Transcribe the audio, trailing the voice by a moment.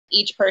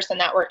each person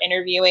that we're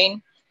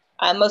interviewing.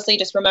 Mostly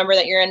just remember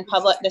that you're in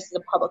public. This is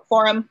a public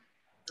forum.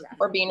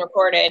 We're being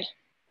recorded.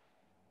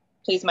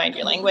 Please mind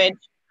your language.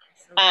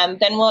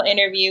 Then we'll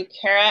interview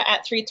Kara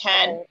at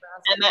 3:10,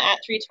 Emma at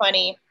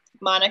 3:20,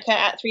 Monica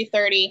at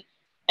 3:30,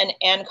 and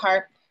Ann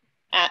Karp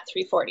at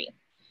 3:40.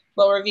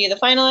 We'll review the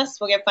finalists,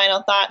 we'll give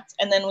final thoughts,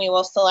 and then we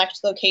will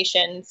select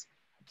locations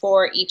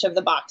for each of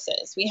the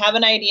boxes. We have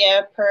an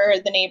idea per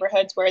the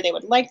neighborhoods where they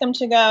would like them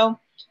to go.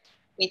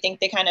 We think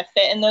they kind of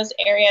fit in those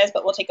areas,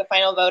 but we'll take a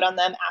final vote on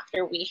them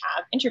after we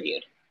have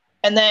interviewed.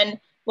 And then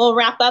we'll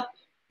wrap up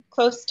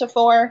close to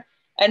 4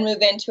 and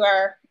move into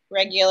our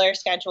regular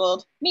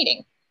scheduled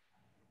meeting.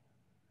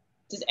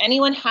 Does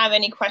anyone have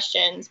any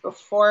questions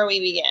before we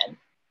begin?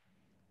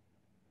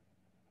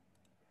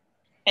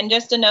 And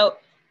just a note,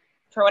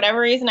 for whatever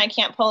reason, I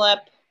can't pull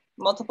up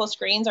multiple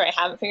screens, or I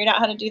haven't figured out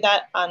how to do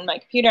that on my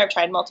computer. I've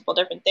tried multiple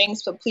different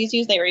things, so please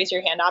use the raise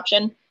your hand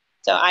option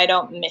so I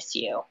don't miss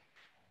you.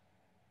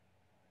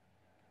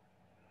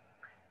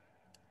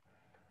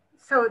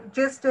 So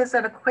just as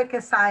a quick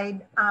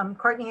aside,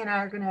 Courtney and I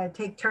are going to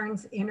take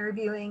turns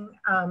interviewing.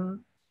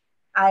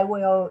 I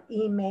will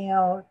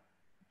email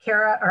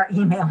Kara, or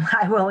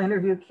I will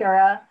interview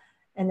Kara,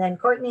 and then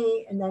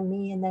Courtney, and then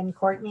me, and then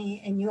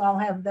Courtney, and you all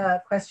have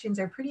the questions.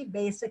 Are pretty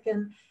basic,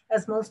 and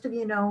as most of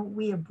you know,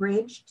 we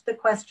abridged the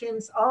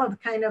questions, all of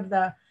kind of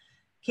the,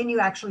 can you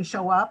actually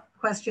show up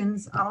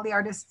questions. All the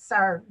artists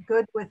are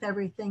good with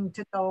everything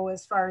to go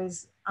as far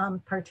as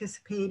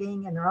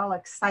participating, and they're all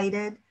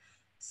excited.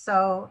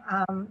 So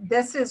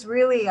this is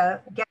really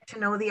a get to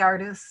know the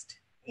artist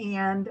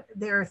and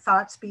their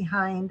thoughts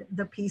behind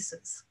the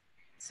pieces.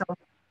 So,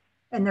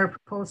 and their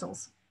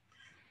proposals.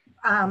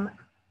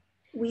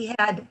 We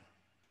had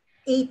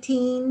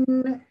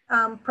 18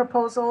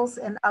 proposals,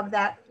 and of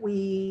that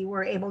we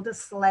were able to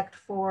select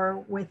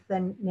 4 with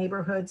the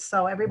neighborhoods.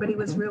 So everybody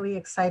was really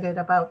excited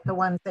about the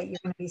ones that you're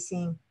going to be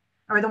seeing,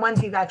 or the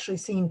ones you've actually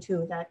seen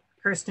too, that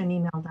Kirsten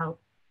emailed out.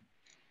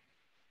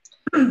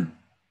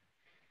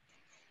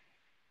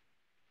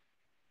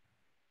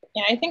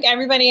 Yeah, I think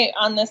everybody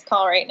on this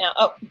call right now.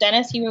 Oh,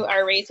 Dennis, you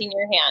are raising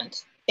your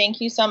hand. Thank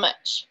you so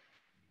much.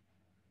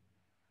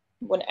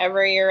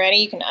 Whenever you're ready,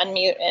 you can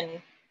unmute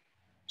and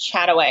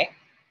chat away.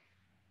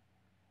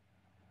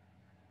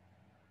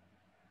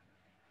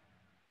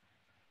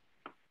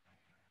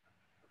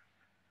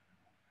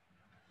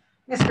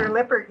 Mr.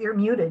 Lippert, you're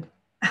muted.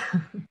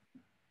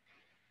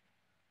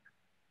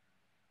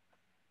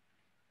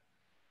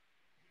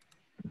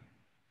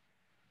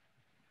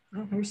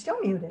 Oh, you're still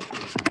muted.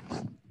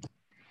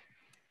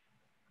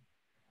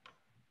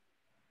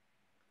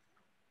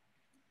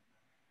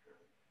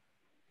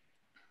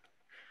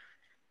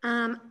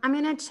 I'm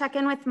going to check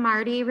in with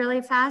Marty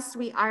really fast.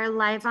 We are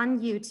live on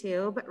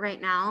YouTube right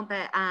now,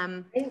 but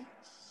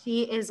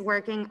she is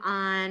working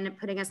on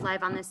putting us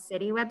live on the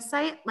city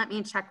website. Let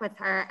me check with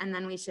her, and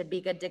then we should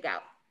be good to go.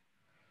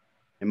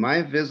 Am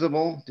I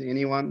visible to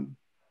anyone?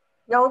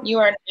 No, you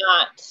are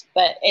not,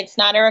 but it's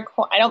not a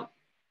I don't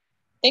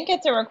think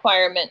it's a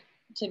requirement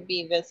to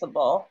be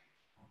visible.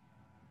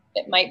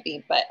 It might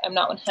be, but I'm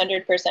not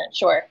 100%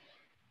 sure.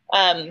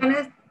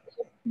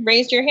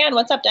 Raised your hand.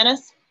 What's up,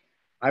 Dennis?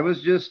 I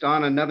was just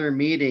on another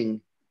meeting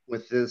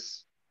with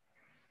this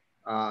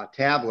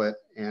tablet,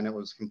 and it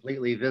was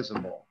completely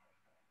visible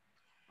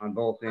on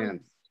both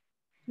ends.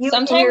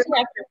 Sometimes you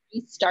have to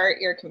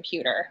restart your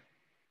computer.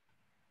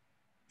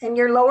 In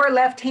your lower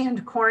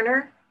left-hand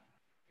corner,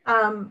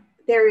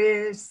 there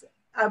is,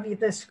 of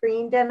the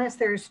screen, Dennis,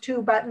 there's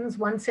 2 buttons.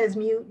 One says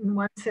mute and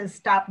one says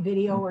stop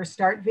video or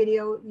start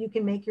video. You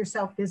can make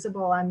yourself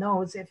visible on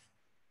those if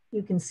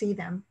you can see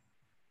them.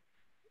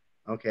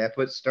 Okay, I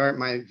put start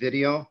my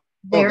video.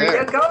 There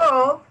you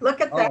go.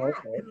 Look at that.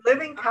 Okay.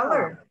 Living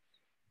color.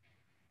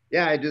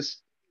 Yeah, I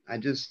just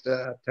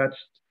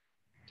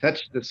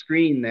touched the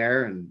screen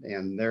there,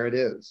 and there it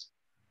is.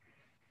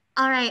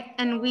 All right,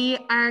 and we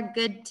are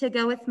good to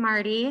go with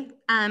Marty.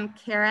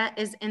 Kara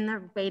is in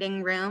the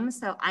waiting room,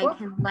 so I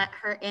can let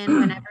her in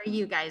whenever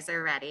you guys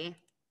are ready.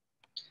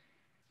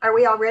 Are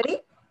we all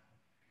ready?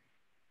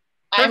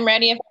 I'm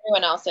ready if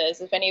everyone else is.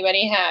 If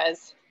anybody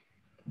has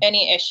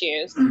any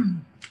issues,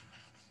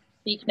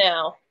 speak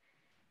now.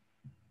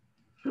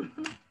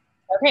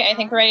 Okay, I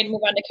think we're ready to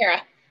move on to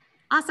Kara.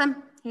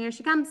 Awesome. Here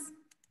she comes.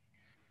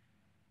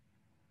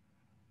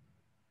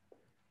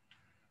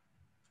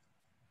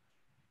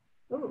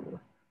 Ooh.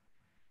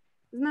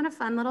 Isn't that a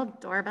fun little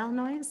doorbell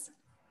noise?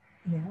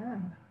 Yeah.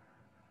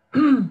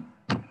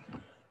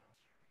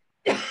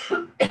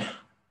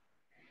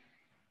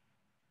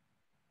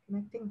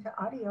 Connecting to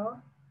audio.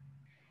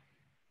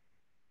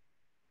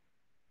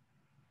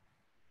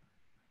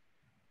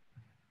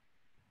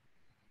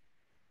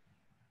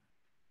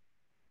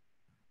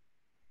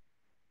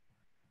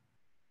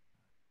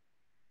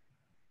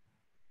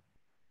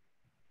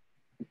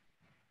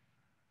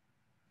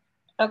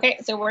 Okay,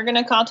 so we're going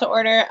to call to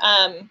order.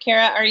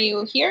 Kara, are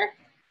you here?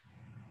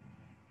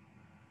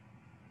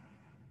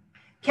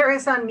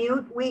 Kara's on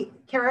mute.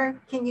 Kara,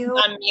 can you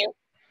on mute?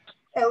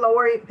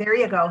 Lower? There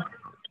you go.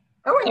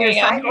 Oh, and There you're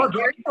you go. side. Oh,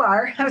 there you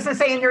are. I was just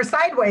saying you're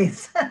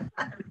sideways. So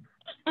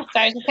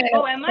I was just gonna,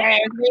 Oh, am I? sorry, I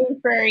was waiting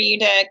for you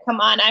to come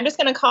on. I'm just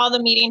going to call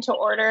the meeting to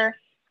order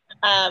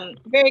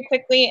very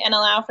quickly and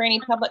allow for any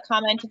public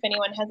comment if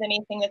anyone has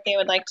anything that they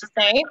would like to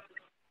say.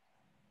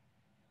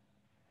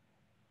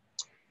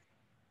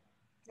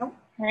 Nope.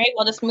 All right,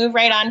 we'll just move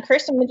right on.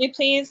 Kirsten, would you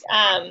please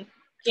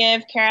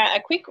give Kara a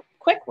quick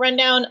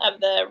rundown of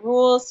the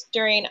rules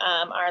during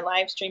our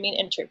live streaming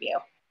interview?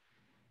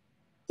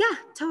 Yeah,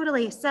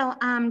 totally. So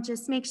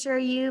just make sure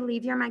you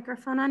leave your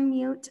microphone on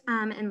mute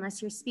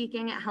unless you're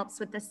speaking. It helps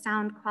with the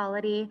sound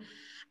quality.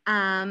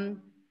 I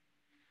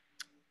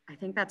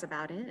think that's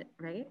about it,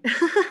 right?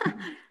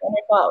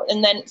 Wonderful.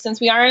 And then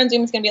since we are on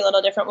Zoom, it's going to be a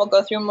little different. We'll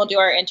go through and we'll do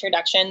our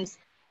introductions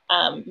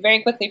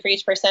very quickly for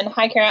each person.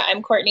 Hi, Kara.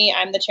 I'm Courtney.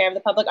 I'm the chair of the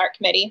Public Art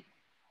Committee.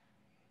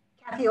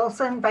 Kathy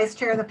Olson, Vice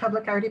Chair of the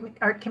Public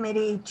Art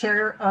Committee,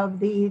 Chair of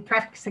the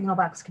Traffic Signal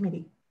Box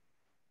Committee.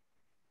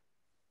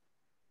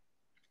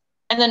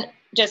 And then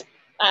just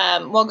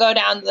we'll go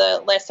down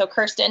the list. So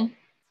Kirsten.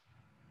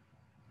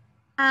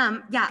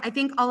 Yeah, I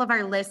think all of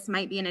our lists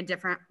might be in a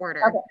different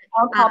order. Okay,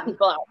 I'll call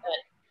people out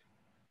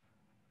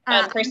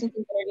then. Kirsten,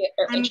 please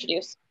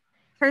introduce.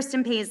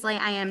 Kirsten Paisley,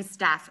 I am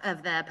staff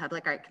of the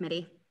Public Art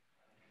Committee.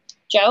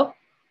 Joe?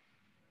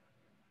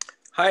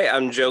 Hi,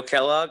 I'm Joe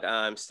Kellogg.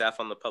 I'm staff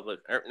on the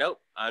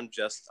I'm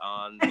just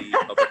on the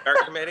Public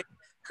Art Committee.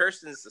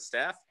 Kirsten's the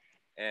staff,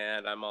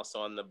 and I'm also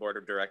on the board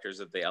of directors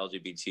of the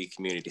LGBT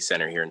Community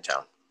Center here in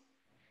town.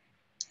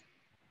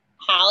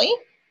 Hallie?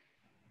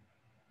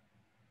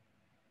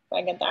 Did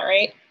I get that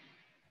right?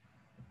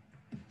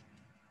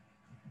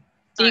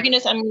 So you can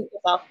just unmute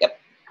yourself. Yep.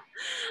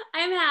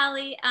 I'm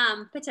Hallie,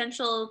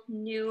 potential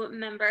new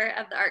member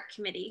of the art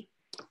committee.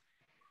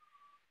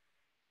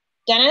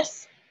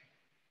 Dennis?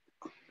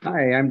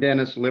 Hi, I'm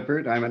Dennis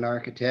Lippert. I'm an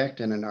architect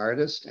and an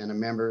artist and a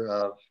member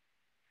of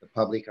the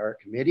Public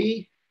Art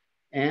Committee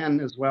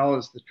and as well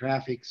as the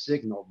Traffic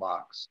Signal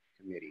Box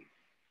Committee.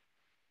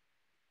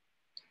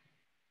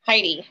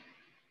 Heidi?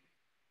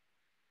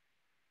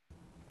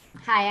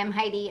 Hi, I'm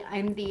Heidi.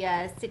 I'm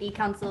the City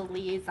Council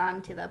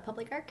liaison to the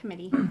Public Art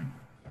Committee.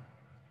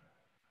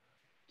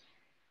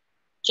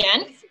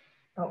 Jen?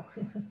 Oh.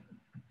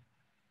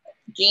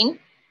 Jean?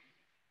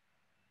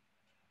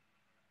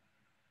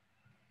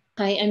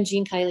 Hi, I'm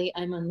Jean Kiley.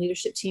 I'm on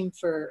leadership team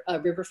for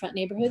Riverfront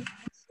Neighborhood.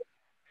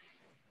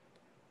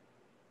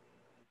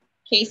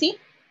 Casey?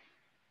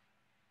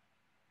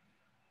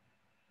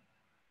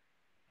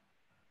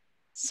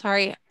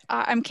 Sorry,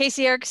 I'm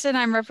Casey Erickson.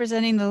 I'm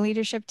representing the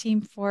leadership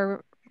team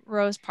for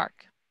Rose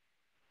Park.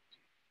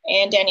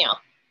 And Danielle?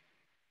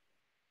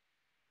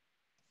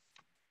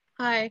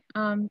 Hi,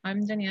 I'm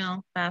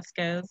Danielle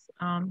Vasquez.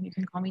 You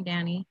can call me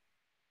Danny.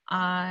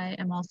 I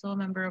am also a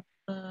member of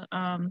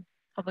the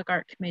Public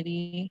Art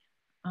Committee.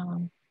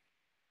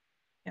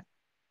 Yeah.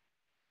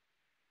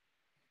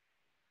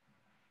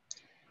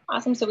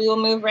 Awesome. So we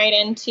will move right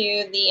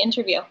into the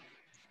interview.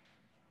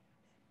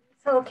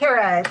 So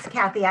Kara, it's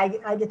Kathy.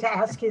 I get to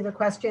ask you the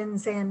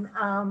questions, and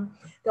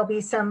there'll be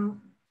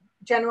some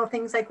general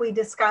things like we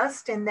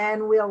discussed, and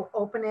then we'll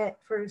open it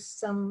for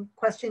some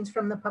questions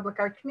from the Public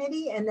Art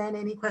Committee, and then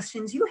any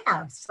questions you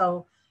have.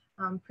 So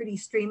pretty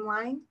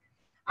streamlined.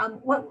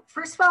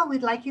 First of all,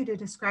 we'd like you to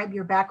describe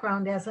your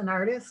background as an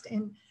artist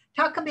and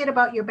talk a bit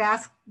about your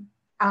past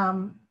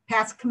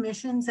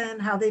commissions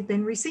and how they've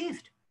been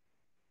received.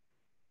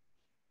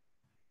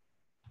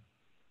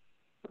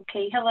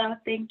 Okay, hello,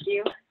 thank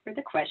you for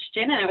the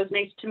question, and it was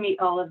nice to meet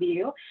all of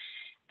you.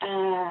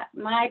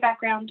 My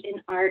background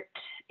in art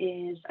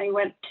is I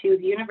went to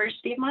the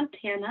University of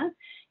Montana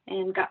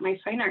and got my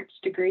fine arts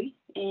degree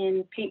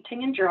in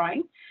painting and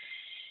drawing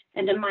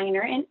and a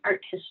minor in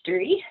art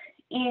history.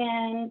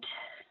 And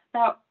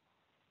about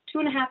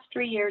 2.5,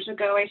 3 years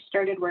ago, I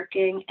started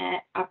working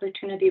at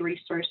Opportunity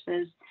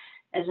Resources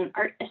as an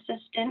art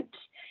assistant.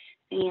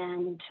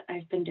 And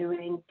I've been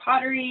doing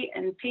pottery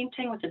and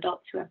painting with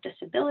adults who have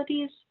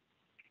disabilities.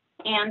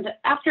 And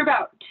after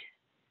about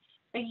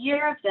a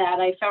year of that,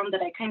 I found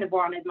that I kind of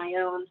wanted my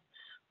own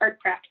art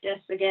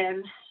practice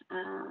again.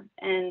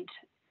 And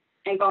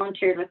I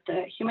volunteered with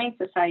the Humane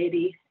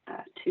Society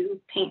to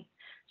paint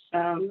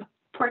some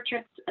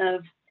portraits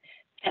of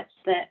pets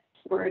that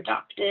were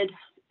adopted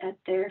at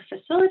their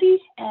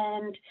facility,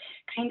 and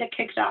kind of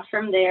kicked off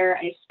from there.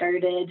 I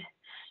started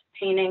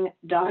painting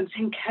dogs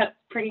and cats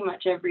pretty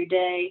much every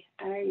day.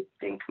 I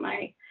think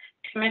my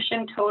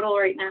commission total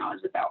right now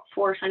is about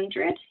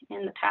 400.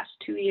 In the past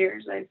 2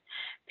 years, I've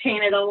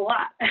painted a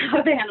lot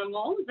of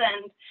animals,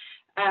 and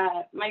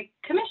my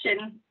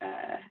commission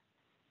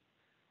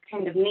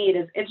kind of need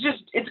is,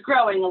 it's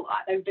growing a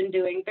lot. I've been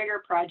doing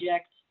bigger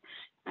projects.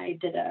 I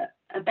did a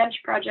bench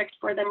project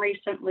for them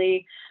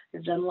recently.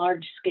 I've done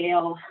large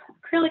scale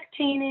acrylic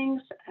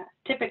paintings.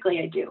 Typically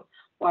I do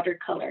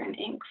watercolor and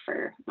ink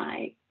for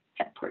my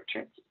pet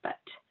portraits, but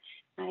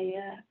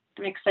I'm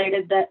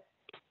excited that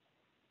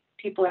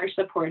people are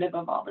supportive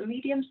of all the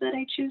mediums that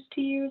I choose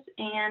to use,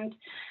 and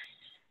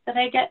that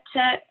I get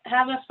to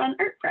have a fun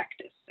art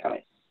practice. So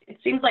it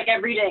seems like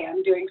every day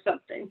I'm doing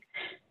something.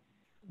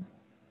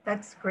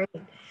 That's great.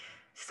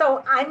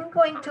 So I'm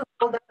going to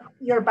hold up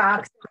your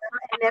box,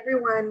 and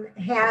everyone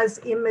has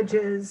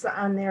images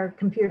on their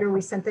computer.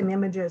 We sent them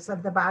images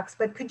of the box,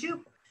 but could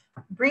you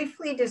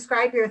briefly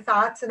describe your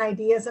thoughts and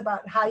ideas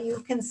about how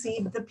you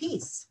conceived the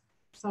piece?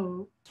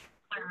 So.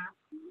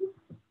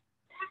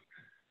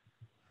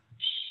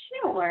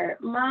 Sure.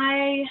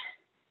 My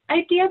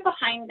idea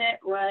behind it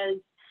was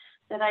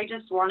that I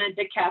just wanted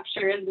to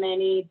capture as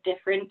many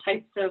different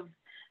types of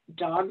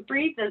dog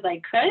breeds as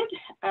I could.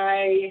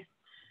 I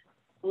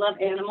love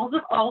animals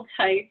of all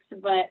types,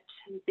 but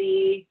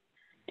the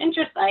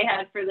interest I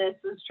had for this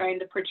was trying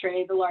to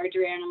portray the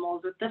larger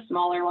animals with the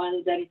smaller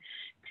ones and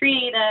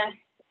create a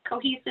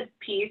cohesive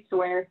piece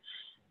where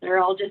they're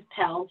all just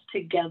pals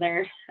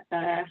together.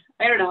 I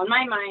don't know, in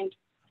my mind,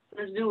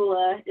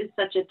 Missoula is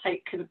such a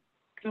tight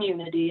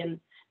community, and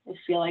I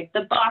feel like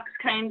the box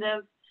kind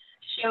of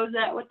shows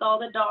that with all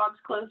the dogs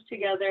close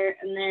together.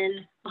 And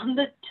then on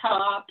the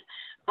top,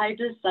 I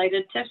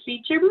decided to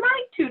feature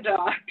my two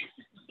dogs.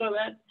 So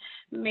that's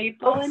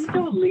Maple and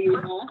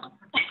Dolina.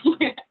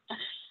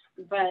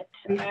 But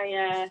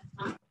I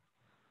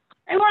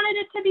wanted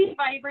it to be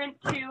vibrant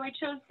too. I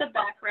chose the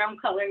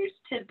background colors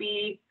to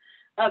be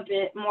a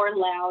bit more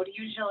loud.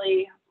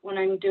 Usually when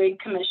I'm doing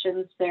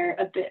commissions, they're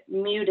a bit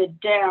muted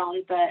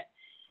down, but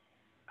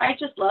I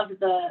just love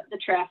the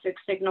traffic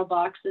signal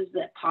boxes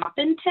that pop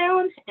in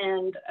town,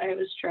 and I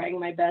was trying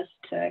my best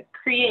to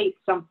create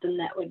something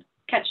that would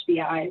catch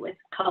the eye with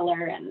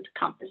color and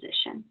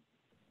composition.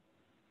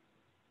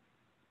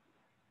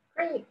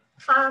 Great.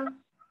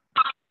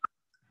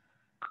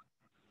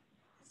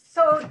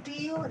 So do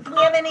we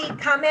have any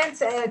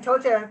comments? I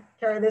told you,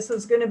 Kara, this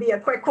was going to be a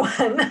quick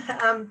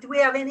one. Do we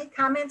have any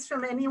comments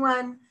from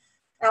anyone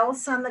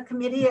else on the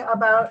committee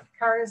about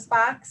Kara's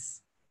box?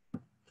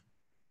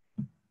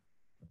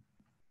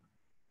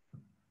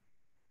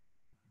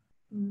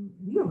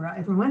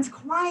 Everyone's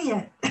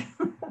quiet.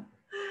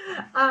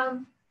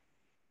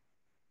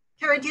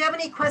 Kara, do you have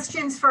any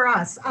questions for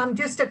us?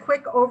 Just a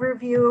quick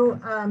overview.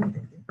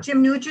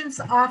 Jim Nugent's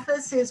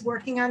office is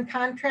working on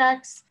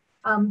contracts.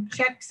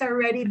 Checks are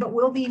ready, but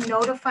we'll be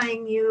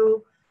notifying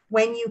you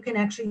when you can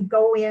actually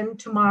go in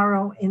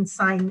tomorrow and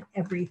sign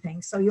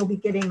everything. So you'll be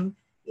getting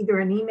either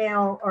an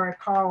email or a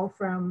call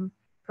from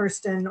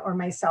Kirsten or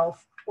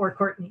myself or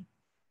Courtney.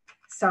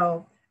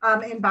 So,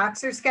 and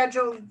box are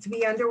scheduled to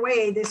be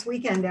underway this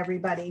weekend,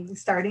 everybody,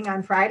 starting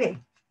on Friday.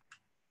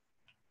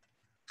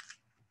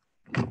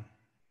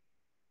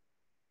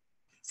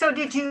 So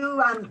did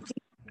you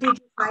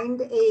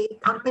find a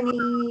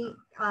company,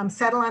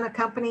 settle on a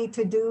company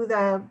to do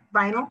the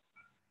vinyl?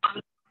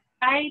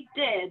 I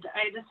did.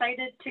 I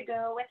decided to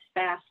go with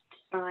Fast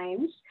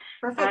Signs.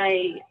 Perfect.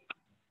 I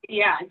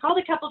called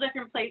a couple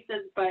different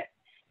places, but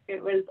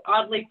it was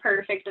oddly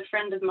perfect. A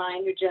friend of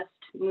mine who just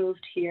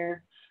moved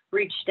here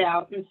reached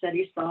out and said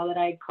he saw that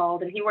I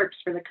called, and he works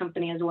for the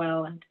company as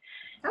well. And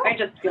I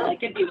just feel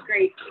like it'd be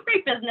great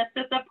business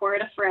to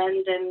support a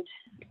friend and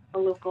a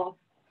local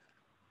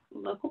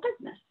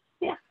business.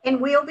 Yeah.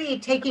 And we'll be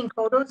taking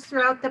photos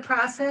throughout the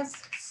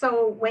process.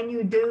 So when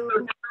you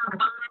do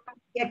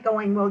get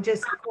going, we'll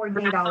just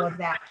coordinate all of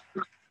that.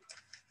 Do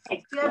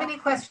you have any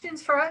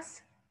questions for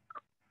us?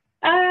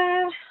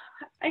 I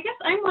guess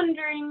I'm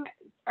wondering,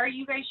 are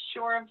you guys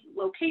sure of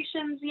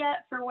locations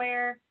yet for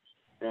where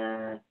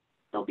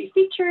they'll be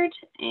featured?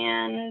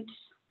 And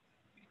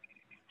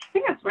I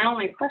think that's my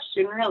only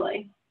question,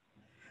 really.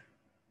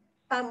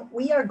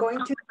 We are going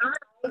to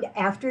decide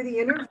after the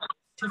interview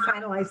to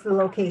finalize the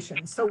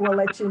location, so we'll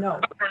let you know.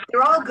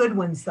 They're all good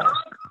ones, though.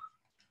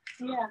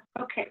 Yeah.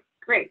 Okay.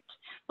 Great.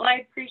 Well,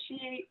 I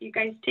appreciate you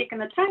guys taking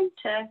the time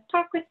to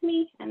talk with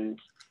me, and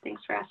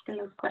thanks for asking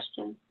those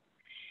questions.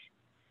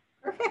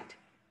 Perfect.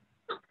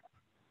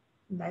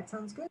 That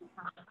sounds good.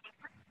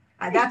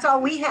 That's all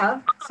we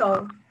have.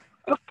 So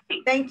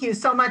thank you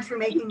so much for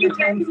making the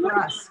time for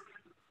us.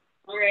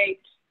 All right.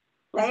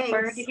 Thanks. Look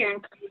forward to hearing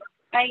from you.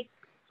 Bye.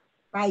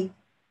 Bye.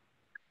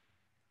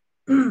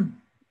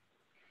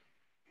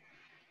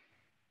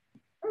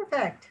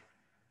 Perfect.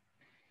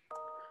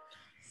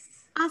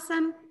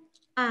 Awesome.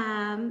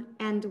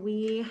 And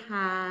we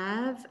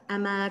have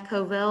Emma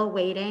Coville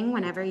waiting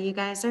whenever you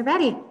guys are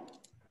ready.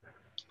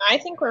 I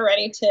think we're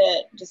ready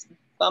to just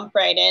bump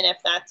right in if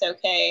that's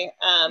okay.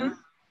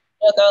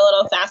 We'll go a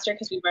little faster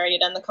because we've already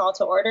done the call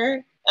to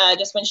order.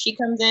 Just when she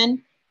comes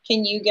in,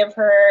 can you give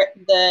her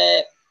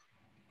the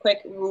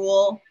quick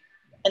rule,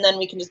 and then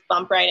we can just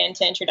bump right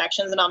into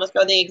introductions, and I'll just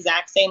go the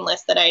exact same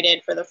list that I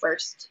did for the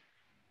first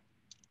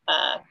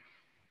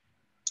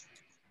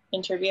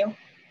interview.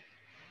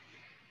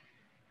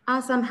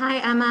 Awesome. Hi,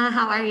 Emma.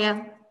 How are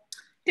you?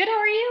 Good. How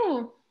are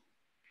you?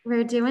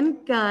 We're doing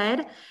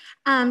good.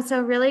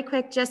 So really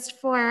quick, just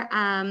for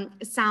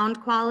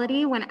sound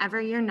quality, whenever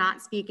you're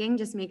not speaking,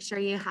 just make sure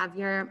you have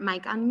your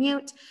mic on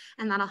mute,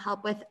 and that'll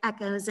help with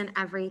echoes and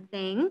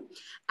everything.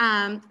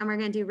 And we're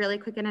going to do really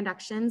quick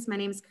introductions. My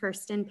name is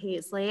Kirsten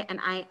Paisley, and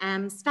I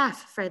am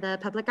staff for the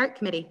Public Art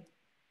Committee.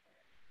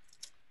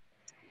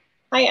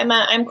 Hi,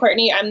 Emma. I'm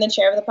Courtney. I'm the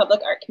chair of the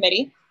Public Art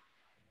Committee.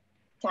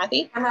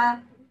 Kathy?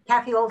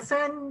 Kathy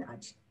Olson,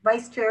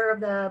 Vice Chair of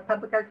the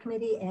Public Art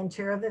Committee and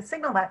Chair of the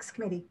Signal Box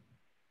Committee.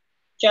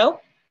 Joe?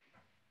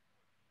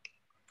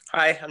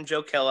 Hi, I'm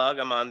Joe Kellogg.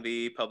 I'm on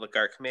the Public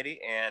Art Committee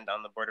and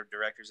on the Board of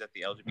Directors at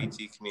the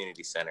LGBT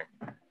Community Center.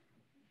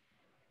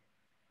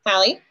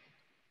 Hallie?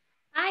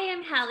 Hi,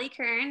 I'm Hallie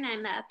Kern.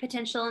 I'm a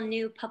potential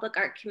new Public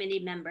Art Committee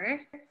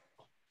member.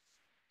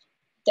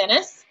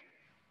 Dennis?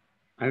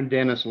 I'm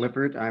Dennis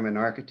Lippert. I'm an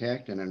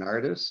architect and an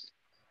artist,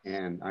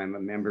 and I'm a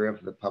member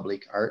of the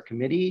Public Art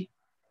Committee,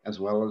 as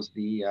well as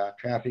the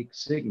Traffic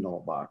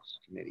Signal Box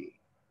Committee.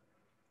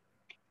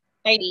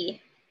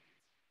 Heidi?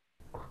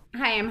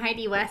 Hi, I'm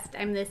Heidi West.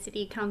 I'm the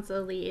City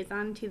Council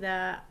liaison to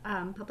the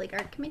Public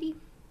Art Committee.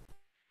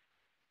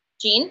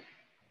 Jean?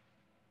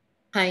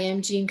 Hi,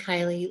 I'm Jean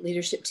Kiley,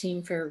 leadership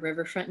team for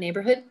Riverfront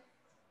Neighborhood.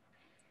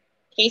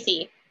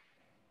 Casey?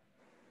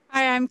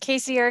 Hi, I'm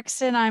Casey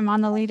Erickson. I'm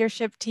on the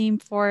leadership team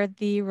for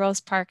the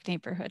Rose Park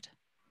neighborhood.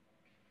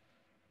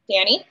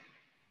 Danny?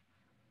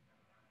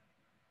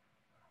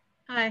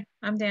 Hi,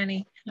 I'm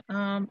Danny.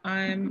 I'm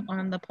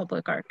on the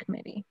Public Art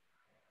Committee.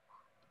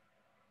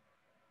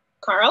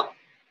 Carl?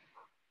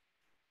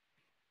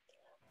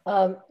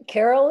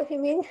 Carol, you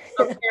mean?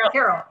 Oh,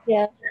 Carol.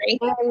 Yeah.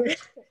 Sorry.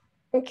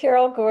 I'm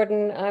Carol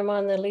Gordon. I'm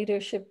on the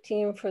leadership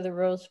team for the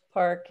Rose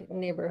Park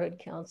Neighborhood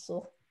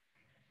Council.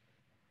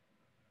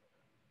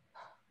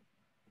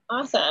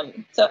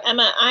 Awesome. So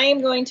Emma,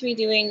 I'm going to be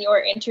doing your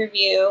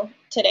interview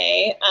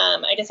today.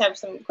 I just have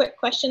some quick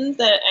questions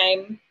that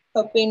I'm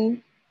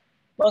hoping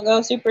will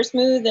go super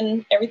smooth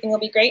and everything will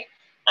be great.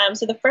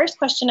 So the first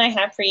question I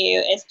have for you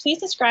is, please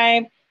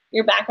describe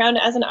your background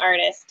as an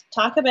artist.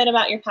 Talk a bit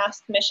about your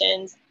past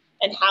commissions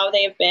and how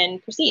they have been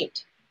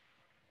perceived.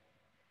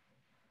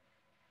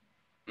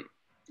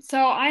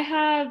 So I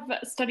have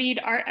studied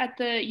art at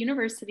the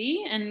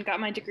university and got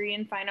my degree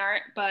in fine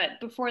art, but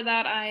before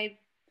that I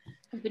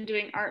have been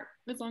doing art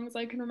as long as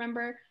I can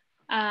remember.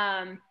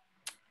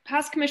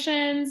 Past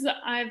commissions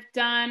I've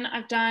done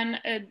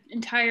an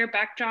entire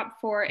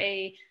backdrop for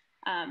a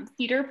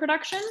theater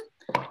production,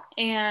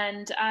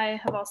 and I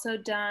have also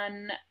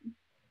done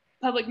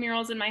public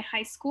murals in my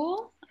high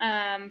school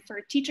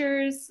for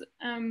teachers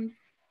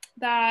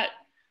that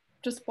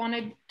just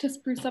wanted to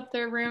spruce up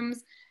their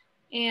rooms.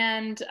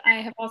 And I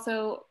have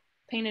also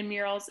painted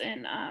murals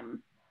in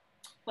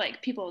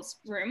like people's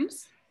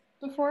rooms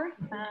before.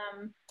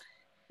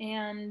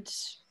 And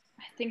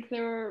I think they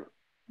were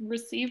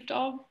received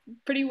all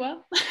pretty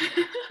well.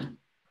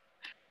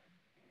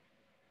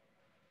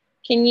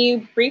 Can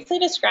you briefly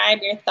describe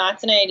your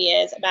thoughts and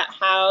ideas about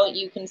how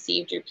you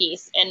conceived your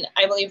piece? And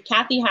I believe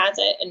Kathy has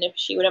it, and if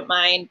she wouldn't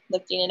mind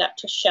lifting it up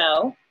to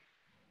show.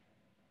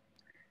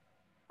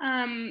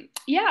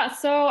 Yeah,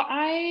 so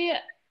I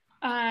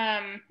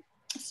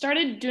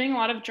started doing a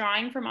lot of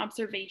drawing from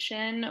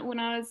observation when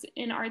I was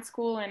in art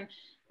school, and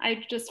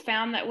I just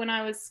found that when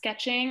I was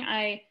sketching,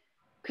 I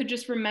could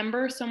just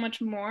remember so much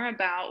more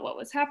about what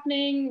was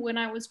happening when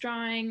I was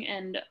drawing,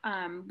 and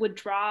would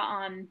draw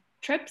on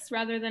trips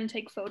rather than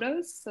take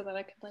photos so that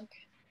I could like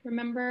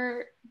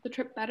remember the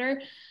trip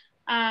better.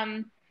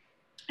 And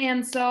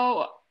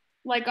so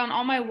like on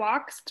all my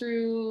walks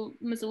through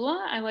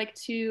Missoula, I like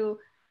to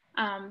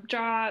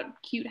draw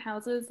cute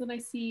houses that I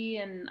see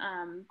and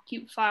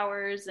cute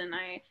flowers, and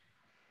I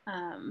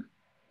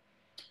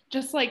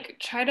just like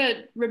try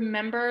to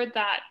remember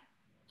that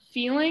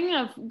feeling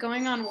of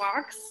going on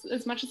walks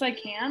as much as I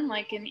can,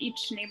 like in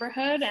each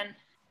neighborhood. And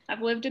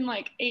I've lived in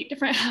like 8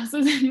 different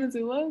houses in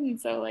Missoula, and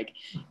so like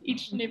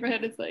each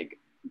neighborhood is like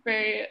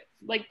very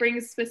like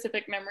brings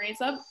specific memories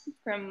up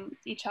from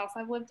each house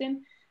I've lived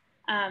in.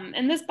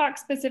 And this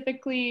box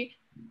specifically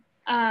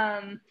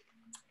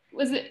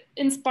was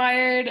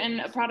inspired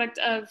and a product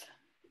of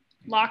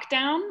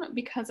lockdown,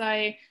 because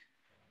I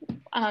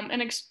am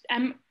an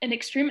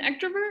extreme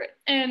extrovert,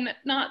 and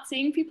not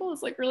seeing people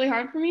is like really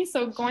hard for me.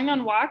 So going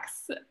on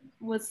walks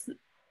was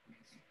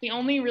the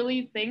only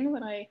really thing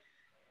that I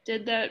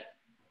did that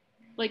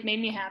like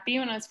made me happy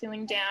when I was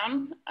feeling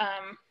down,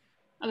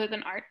 other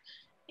than art.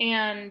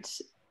 And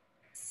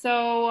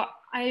so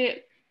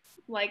I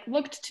like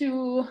looked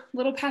to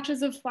little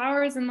patches of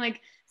flowers and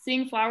like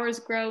seeing flowers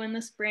grow in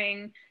the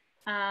spring,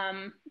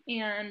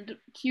 and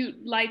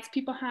cute lights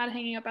people had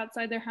hanging up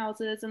outside their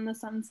houses and the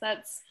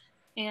sunsets.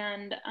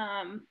 And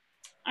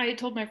I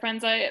told my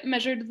friends I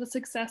measured the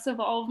success of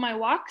all of my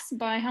walks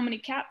by how many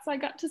cats I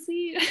got to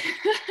see.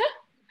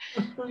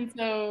 And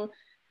so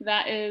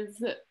that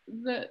is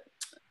the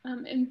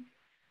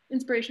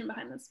inspiration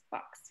behind this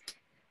box.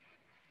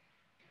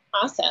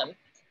 Awesome.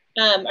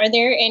 Are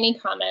there any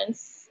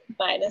comments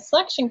by the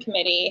selection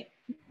committee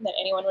that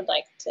anyone would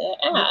like to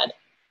add?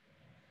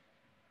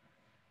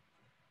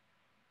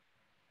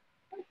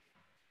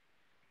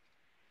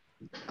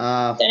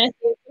 Dennis?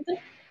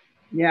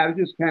 Yeah, I was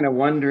just kind of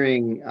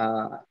wondering,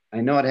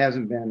 I know it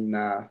hasn't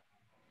been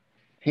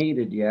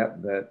painted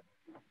yet, but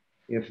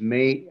if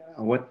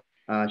what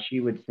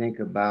she would think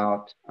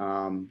about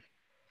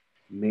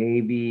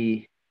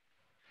maybe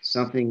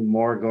something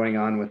more going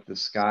on with the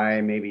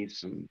sky, maybe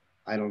some,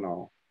 I don't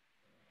know,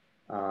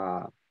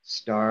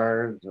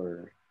 stars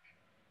or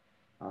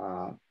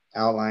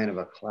outline of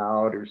a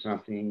cloud or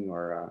something,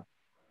 or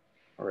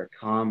a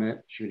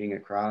comet shooting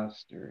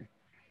across, or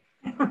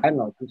I don't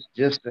know,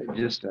 just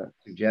a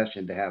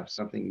suggestion to have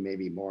something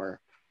maybe more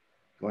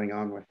going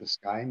on with the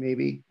sky,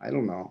 maybe. I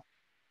don't know.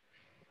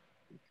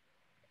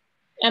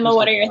 Emma, Just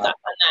what a are your thought. thoughts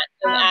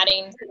on that, of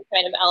adding some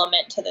kind of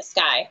element to the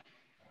sky?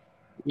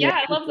 Yeah,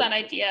 I love that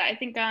idea. I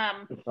think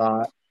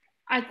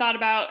I thought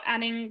about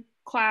adding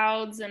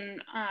clouds,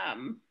 and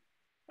I'm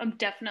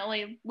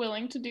definitely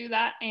willing to do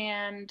that.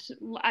 And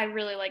I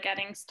really like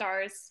adding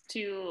stars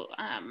to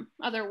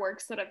other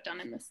works that I've done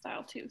in this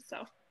style too.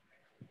 So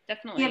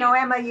definitely. You know,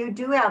 Emma, you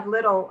do have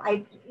little,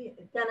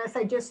 Dennis,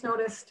 I just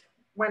noticed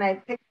when I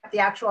picked up the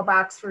actual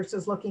box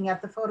versus looking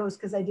at the photos,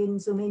 because I didn't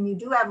zoom in, you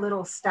do have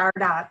little star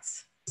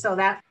dots. So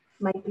that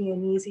might be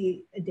an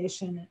easy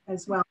addition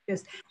as well.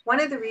 Just one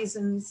of the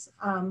reasons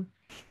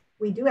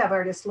we do have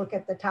artists look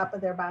at the top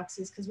of their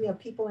boxes, because we have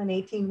people in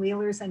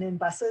 18-wheelers and in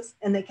buses,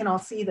 and they can all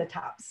see the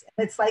tops.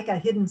 It's like a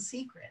hidden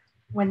secret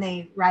when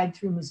they ride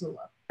through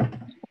Missoula.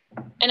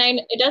 And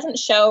it doesn't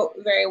show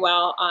very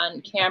well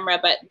on camera,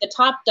 but the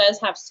top does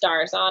have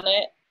stars on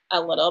it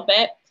a little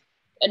bit.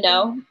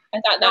 No,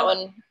 I thought that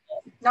one.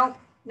 Nope,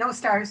 no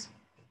stars.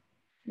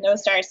 No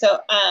stars. So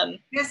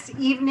just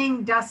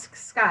evening dusk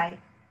sky.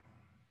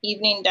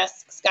 Evening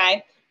dusk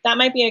sky. That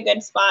might be a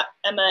good spot,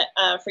 Emma,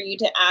 for you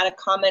to add a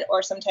comet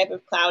or some type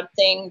of cloud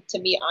thing to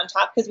be on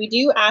top, because we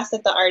do ask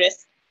that the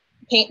artists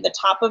paint the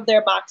top of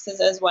their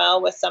boxes as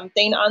well with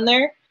something on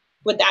there.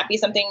 Would that be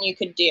something you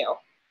could do?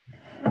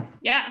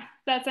 Yeah,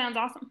 that sounds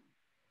awesome.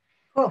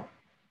 Cool.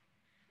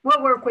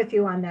 We'll work with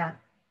you on that.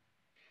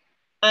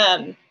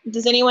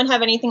 Does anyone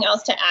have anything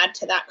else to add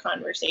to that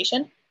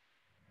conversation?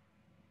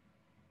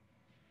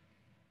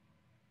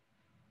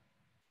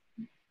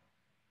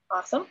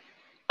 Awesome.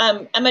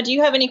 Emma, do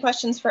you have any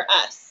questions for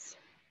us?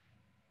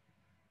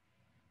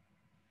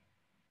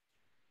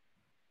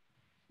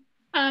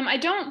 I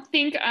don't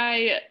think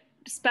I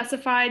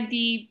specified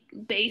the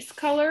base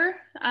color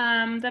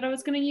that I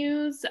was going to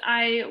use.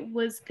 I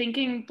was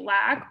thinking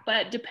black,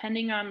 but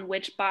depending on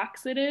which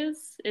box it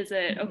is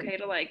it okay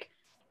to like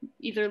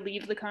either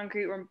leave the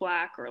concrete room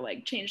black or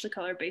like change the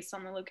color based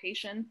on the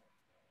location?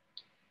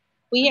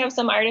 We have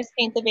some artists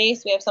paint the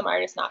base. We have some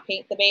artists not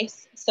paint the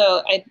base.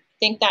 So I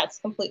think that's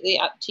completely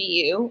up to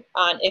you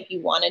on if you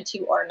wanted to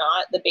or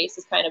not. The base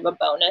is kind of a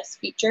bonus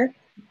feature.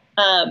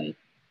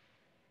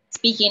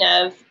 Speaking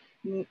of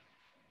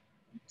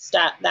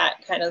that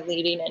kind of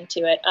leading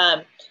into it,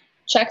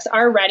 checks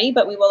are ready,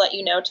 but we will let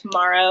you know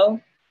tomorrow,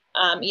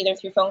 either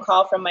through phone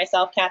call from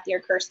myself, Kathy,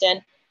 or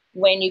Kirsten,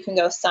 when you can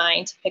go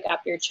sign to pick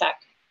up your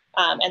check,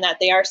 and that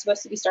they are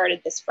supposed to be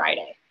started this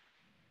Friday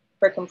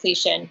for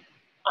completion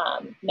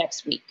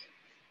next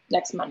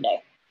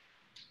Monday.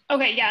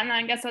 Okay, yeah, and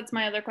I guess that's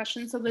my other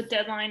question. So the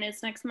deadline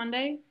is next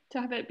Monday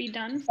to have it be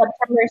done?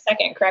 September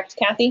 2nd, correct,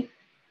 Kathy?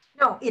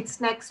 No,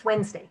 it's next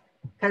Wednesday.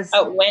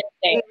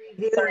 Wednesday.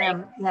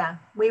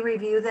 We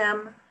review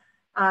them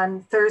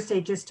on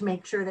Thursday just to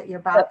make sure that your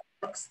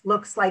box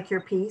looks like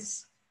your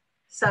piece.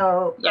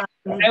 So yeah,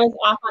 I was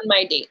off on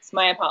my dates.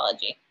 My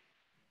apology.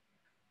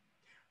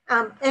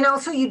 And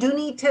also, you do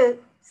need to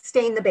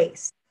stain the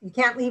base. You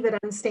can't leave it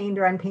unstained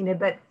or unpainted.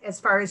 But as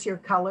far as your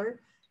color,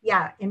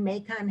 yeah, and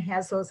Macon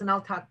has those, and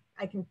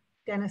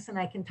Dennis and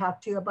I can talk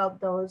to you about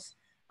those.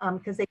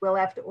 Because they will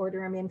have to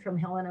order them in from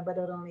Helena, but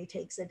it only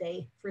takes a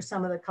day for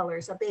some of the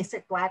colors. A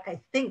basic black,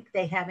 I think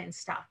they have in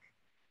stock.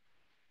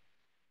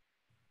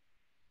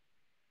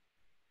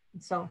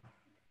 So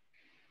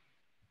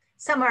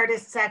some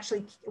artists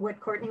actually, what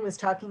Courtney was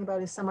talking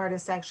about is some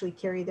artists actually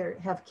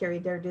have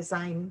carried their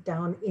design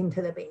down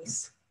into the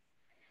base.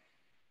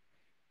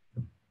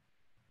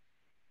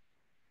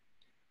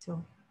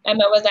 So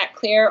Emma, was that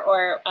clear,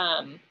 or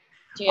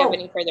do you have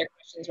any further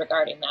questions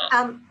regarding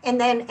that?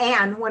 And then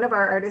Anne, one of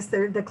our artists,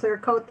 the clear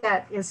coat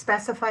that is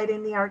specified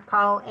in the art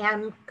call,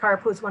 Anne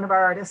Karp, who's one of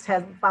our artists,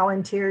 has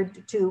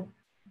volunteered to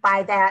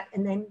buy that,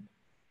 and then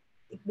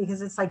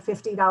because it's like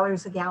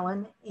 $50 a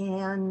gallon,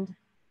 and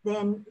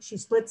then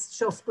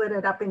she'll split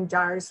it up in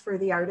jars for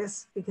the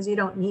artist because you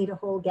don't need a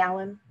whole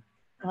gallon,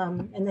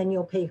 and then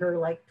you'll pay her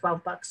like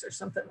 $12 or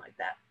something like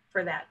that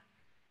for that.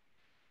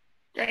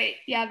 Great,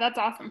 yeah, that's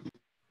awesome.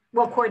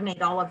 We'll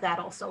coordinate all of that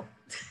also.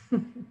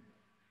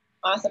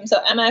 Awesome. So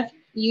Emma, if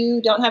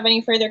you don't have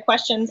any further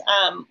questions,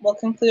 we'll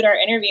conclude our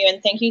interview,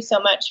 and thank you so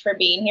much for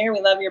being here.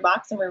 We love your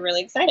box and we're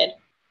really excited.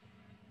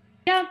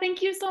 Yeah,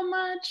 thank you so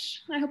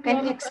much. I hope you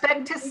and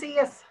expect to see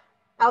us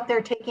out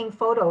there taking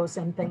photos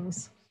and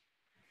things.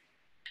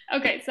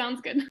 Okay,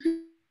 sounds good.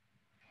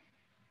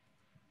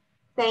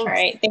 Thanks. All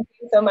right, thank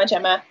you so much,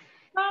 Emma.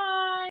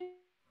 Bye.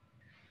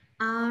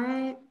 All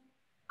right,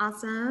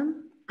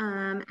 awesome.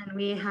 And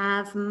we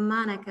have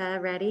Monica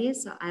ready,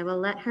 so I will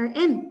let her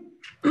in.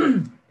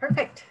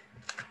 Perfect.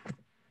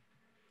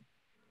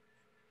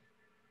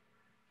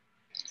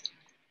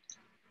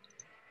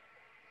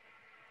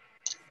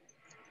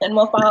 And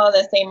we'll follow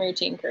the same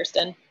routine,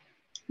 Kirsten.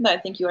 But I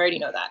think you already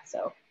know that,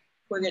 so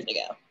we're good to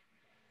go.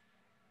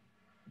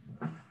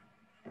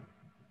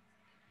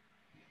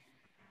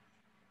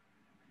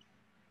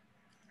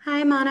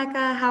 Hi,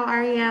 Monica. How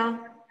are you?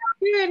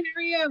 Good. How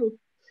are you?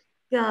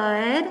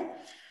 Good.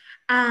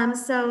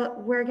 So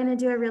we're going to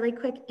do a really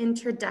quick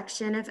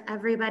introduction of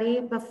everybody.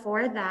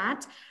 Before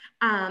that,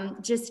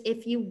 just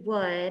if you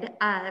would,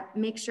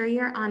 make sure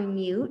you're on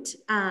mute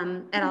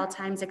at all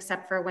times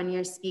except for when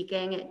you're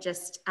speaking. It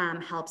just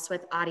helps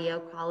with audio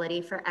quality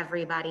for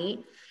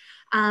everybody.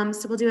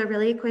 So we'll do a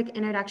really quick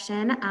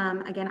introduction.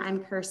 Again,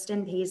 I'm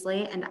Kirsten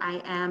Paisley, and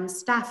I am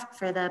staff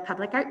for the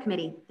Public Art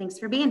Committee. Thanks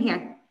for being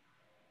here.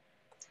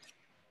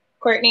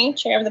 Courtney,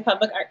 Chair of the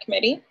Public Art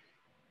Committee.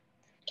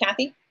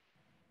 Kathy.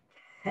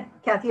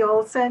 Kathy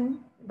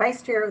Olson,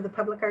 Vice Chair of the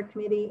Public Art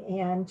Committee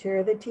and Chair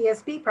of the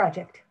TSB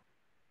project.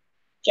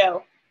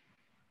 Joe.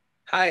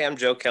 Hi, I'm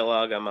Joe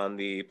Kellogg. I'm on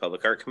the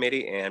Public Art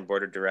Committee and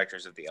Board of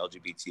Directors of the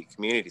LGBT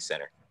Community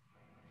Center.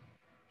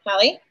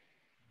 Hallie.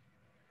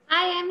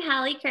 Hi, I'm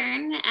Hallie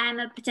Kern. I'm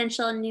a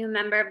potential new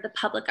member of the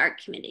Public Art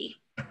Committee.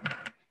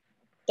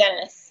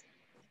 Dennis.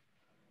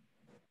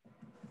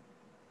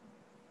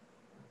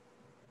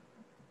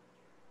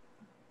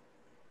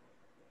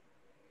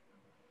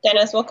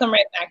 Dennis, we'll come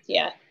right back to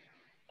you.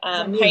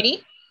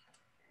 Heidi.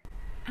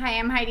 Hi,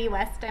 I'm Heidi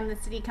West. I'm the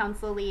City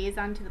Council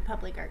Liaison to the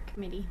Public Art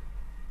Committee.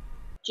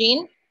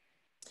 Jean.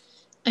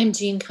 I'm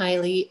Jean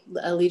Kiley,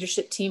 a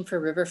leadership team for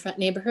Riverfront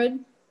Neighborhood.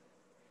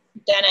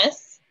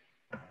 Dennis.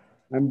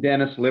 I'm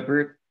Dennis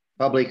Lippert,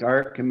 Public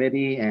Art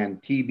Committee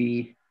and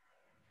TSB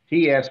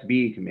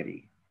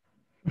Committee.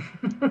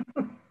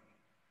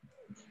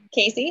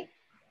 Casey.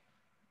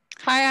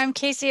 Hi, I'm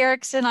Casey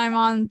Erickson. I'm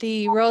on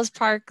the Rose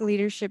Park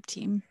leadership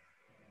team.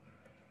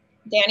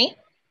 Danny.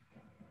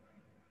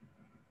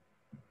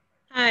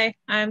 Hi,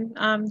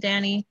 I'm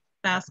Danny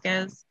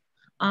Vasquez.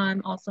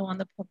 I'm also on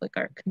the Public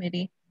Art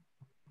Committee.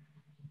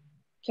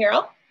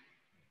 Carol.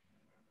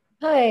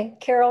 Hi,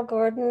 Carol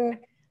Gordon.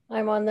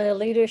 I'm on the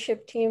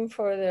leadership team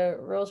for the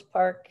Rose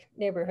Park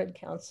Neighborhood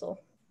Council.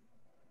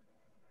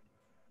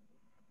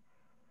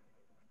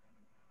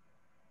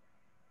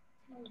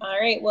 All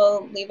right,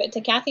 we'll leave it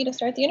to Kathy to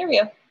start the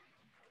interview.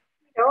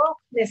 Oh,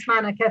 Miss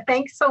Monica,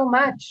 thanks so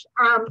much.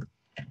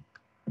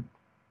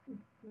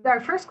 Our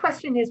first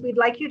question is, we'd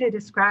like you to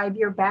describe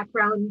your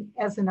background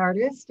as an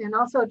artist and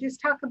also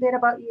just talk a bit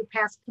about your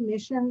past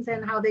commissions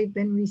and how they've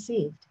been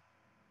received.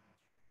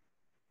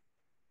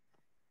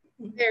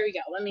 There we go.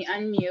 Let me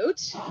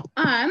unmute.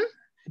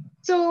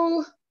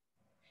 So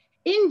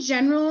in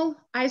general,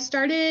 I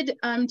started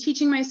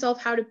teaching myself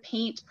how to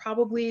paint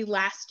probably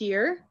last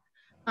year.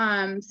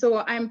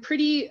 So I'm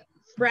pretty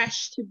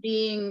fresh to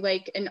being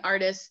like an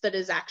artist that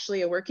is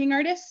actually a working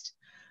artist.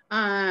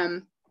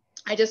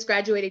 I just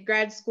graduated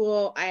grad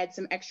school. I had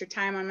some extra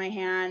time on my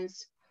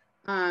hands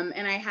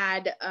and I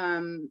had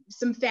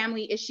some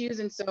family issues.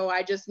 And so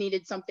I just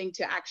needed something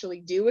to actually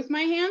do with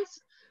my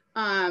hands.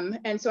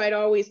 And so I'd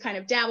always kind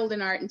of dabbled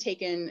in art and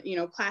taken,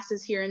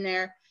 classes here and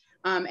there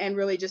and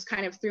really just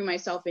kind of threw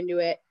myself into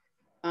it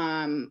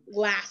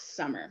last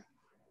summer.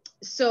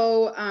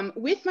 So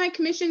with my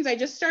commissions, I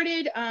just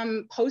started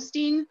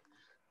posting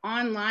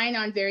online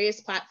on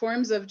various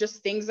platforms of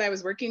just things I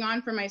was working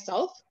on for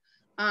myself.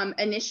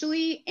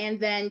 Initially, and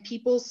then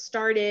people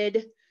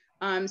started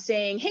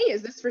saying, hey,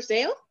 is this for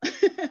sale?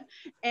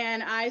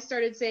 And I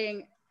started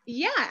saying,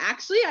 yeah,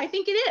 actually, I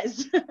think it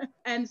is.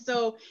 And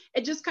so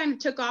it just kind of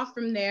took off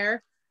from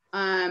there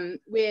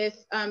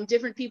with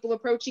different people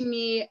approaching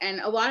me,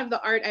 and a lot of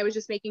the art I was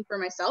just making for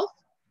myself.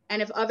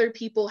 And if other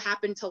people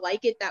happened to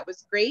like it, that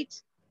was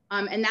great.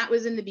 And that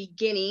was in the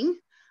beginning.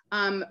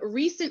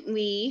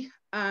 Recently,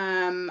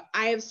 I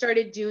have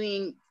started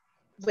doing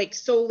like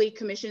solely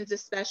commissions,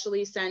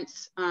 especially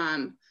since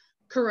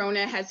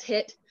Corona has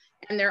hit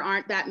and there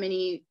aren't that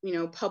many,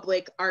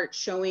 public art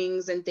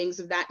showings and things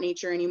of that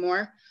nature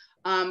anymore,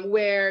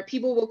 where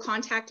people will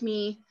contact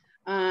me.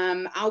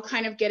 I'll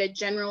kind of get a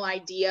general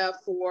idea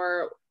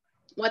for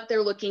what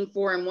they're looking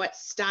for and what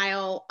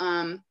style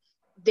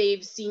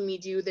they've seen me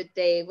do that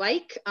they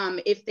like.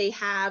 If they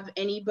have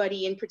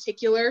anybody in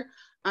particular,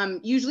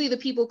 usually the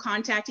people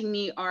contacting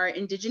me are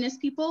Indigenous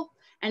people.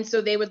 And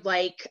so they would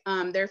like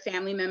their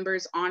family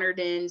members honored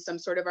in some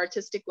sort of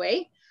artistic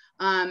way.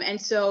 And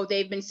so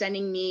they've been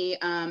sending me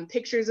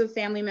pictures of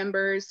family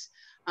members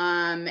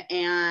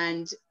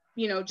and,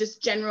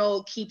 just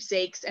general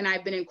keepsakes. And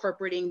I've been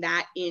incorporating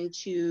that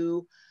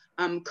into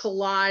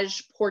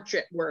collage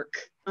portrait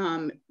work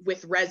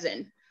with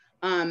resin.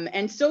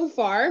 And so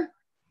far,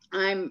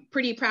 I'm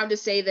pretty proud to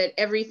say that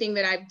everything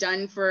that I've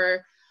done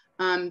for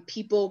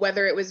people,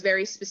 whether it was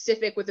very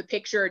specific with a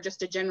picture or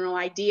just a general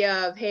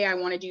idea of, hey, I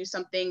want to do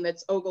something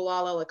that's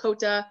Ogallala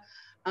Lakota,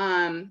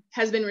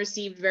 has been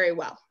received very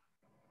well.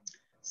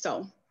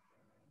 So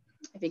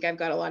I think I've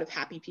got a lot of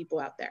happy people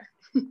out there.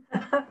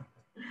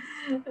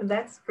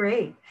 That's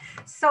great.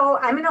 So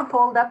I'm going to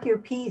hold up your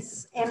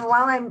piece, and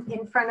while I'm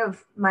in front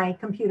of my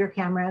computer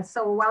camera,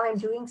 so while I'm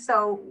doing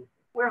so,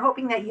 we're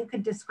hoping that you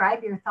could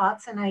describe your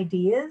thoughts and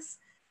ideas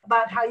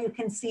about how you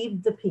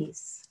conceived the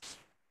piece.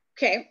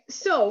 Okay,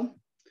 so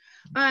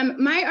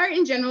my art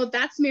in general,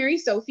 that's Mary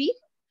Sophie.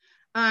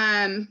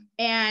 And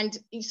And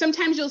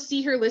sometimes you'll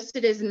see her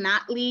listed as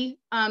Matli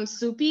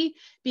Supi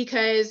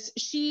because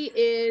she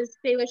is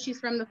Salish. She's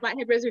from the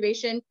Flathead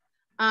Reservation,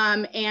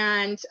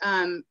 and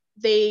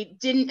they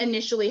didn't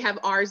initially have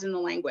R's in the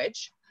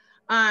language.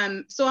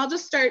 So I'll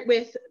just start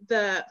with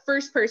the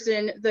first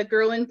person, the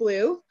girl in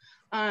blue.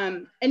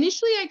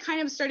 Initially, I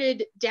kind of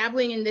started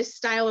dabbling in this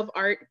style of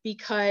art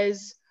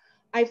because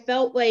I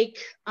felt like,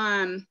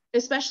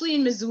 especially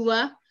in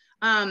Missoula,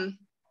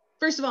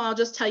 first of all, I'll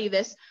just tell you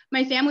this.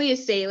 My family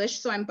is Salish,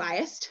 so I'm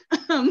biased.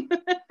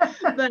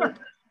 But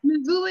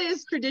Missoula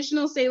is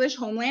traditional Salish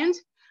homeland.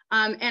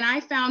 And I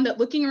found that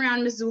looking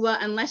around Missoula,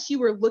 unless you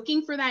were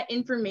looking for that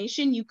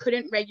information, you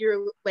couldn't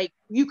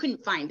you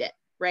couldn't find it,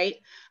 right?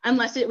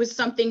 Unless it was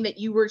something that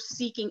you were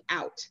seeking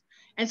out.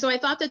 And so I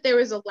thought that there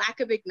was a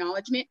lack of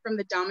acknowledgement from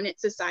the dominant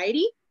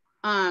society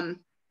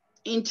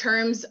in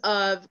terms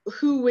of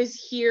who was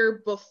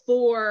here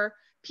before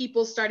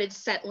people started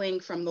settling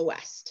from the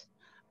West.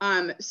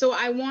 So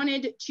I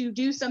wanted to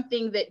do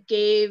something that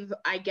gave,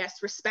 I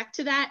guess, respect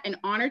to that and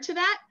honor to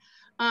that.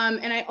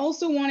 And I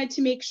also wanted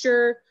to make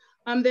sure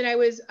that I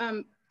was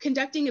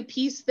conducting a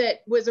piece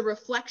that was a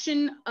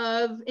reflection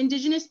of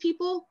Indigenous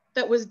people,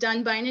 that was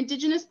done by an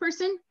Indigenous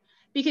person,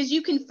 because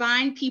you can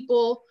find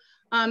people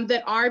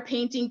that are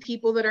painting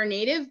people that are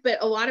Native, but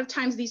a lot of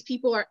times these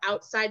people are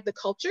outside the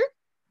culture.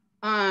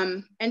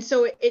 And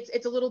so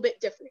it's a little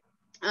bit different.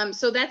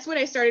 So that's what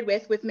I started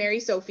with Mary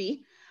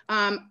Sophie.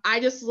 I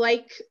just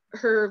like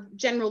her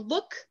general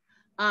look.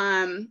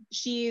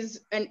 She's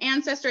an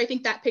ancestor. I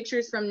think that picture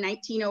is from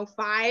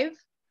 1905,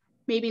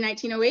 maybe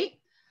 1908.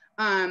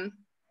 And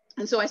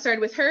so I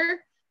started with her.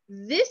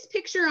 This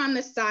picture on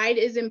the side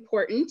is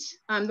important,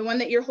 the one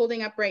that you're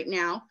holding up right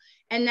now.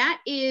 And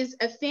that is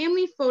a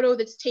family photo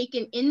that's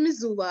taken in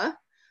Missoula.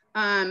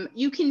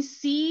 You can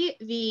see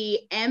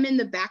the M in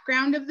the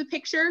background of the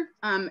picture,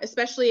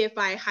 especially if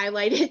I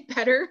highlight it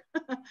better.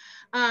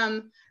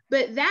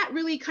 But that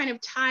really kind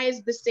of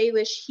ties the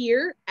Salish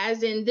here,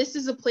 as in this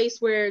is a place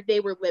where they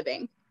were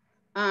living.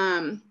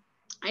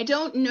 I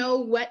don't know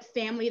what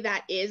family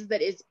that is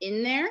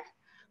in there,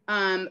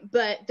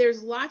 but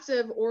there's lots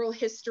of oral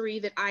history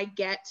that I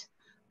get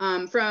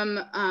from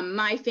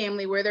my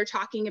family where they're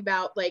talking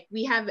about, like,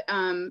 we have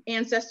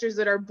ancestors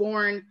that are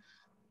born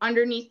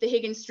underneath the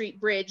Higgins Street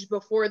Bridge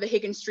before the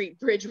Higgins Street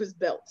Bridge was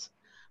built.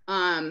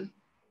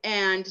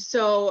 And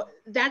so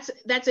that's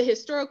a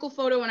historical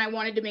photo, and I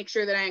wanted to make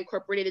sure that I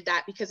incorporated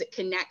that because it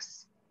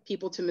connects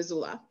people to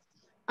Missoula.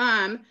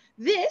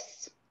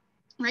 This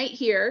right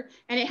here,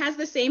 and it has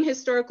the same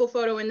historical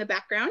photo in the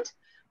background.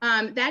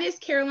 That is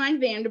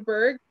Caroline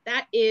Vandenberg.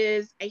 That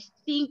is, I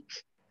think,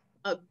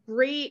 a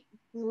great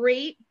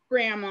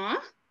grandma,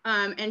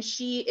 and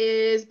she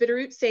is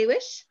Bitterroot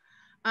Salish.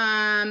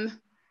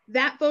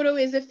 That photo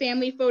is a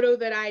family photo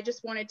that I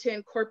just wanted to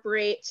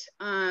incorporate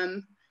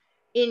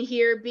in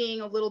here, being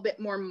a little bit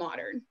more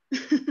modern.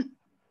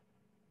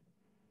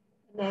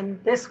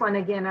 And this one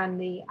again on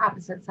the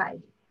opposite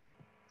side.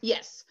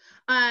 Yes,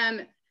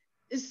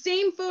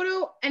 same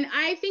photo. And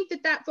I think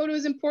that photo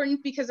is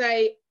important because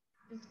I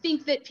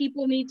think that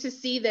people need to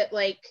see that,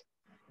 like,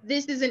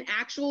 this is an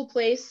actual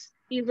place.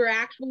 These were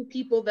actual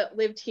people that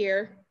lived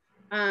here.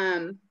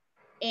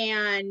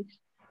 And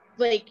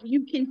like,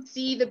 you can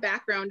see the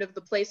background of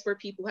the place where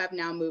people have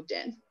now moved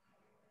in.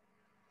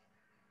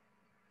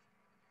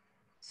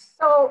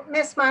 So,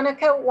 Miss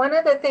Monica, one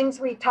of the things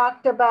we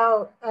talked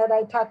about, that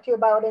I talked to you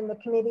about in the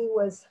committee,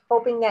 was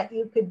hoping that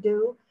you could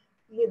do,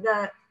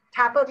 the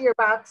top of your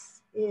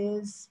box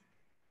is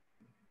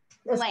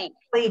blank,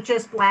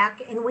 just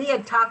black. And we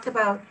had talked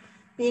about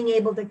being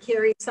able to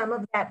carry some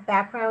of that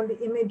background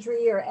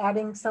imagery or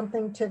adding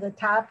something to the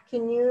top.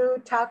 Can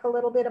you talk a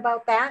little bit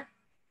about that?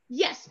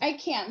 Yes, I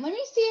can. Let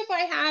me see if I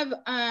have,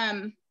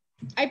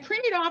 I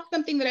printed off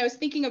something that I was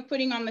thinking of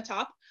putting on the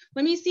top.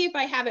 Let me see if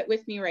I have it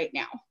with me right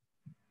now.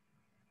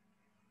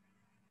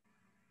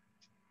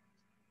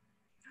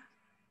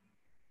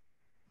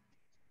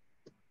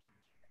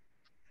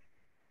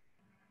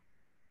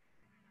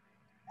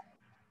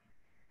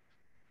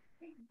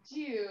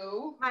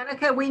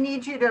 Monica, we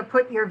need you to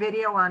put your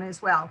video on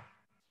as well.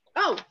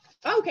 Oh,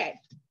 okay.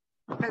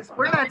 Because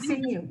we're not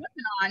seeing you.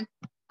 I'm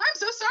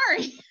so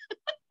sorry.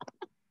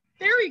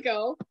 There we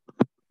go.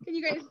 Can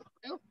you guys,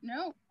 oh,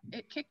 no,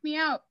 it kicked me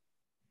out.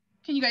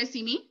 Can you guys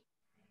see me?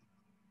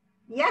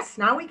 Yes,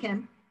 now we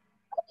can.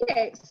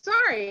 Okay,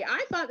 sorry.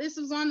 I thought this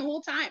was on the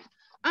whole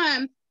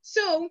time.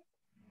 So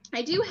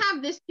I do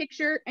have this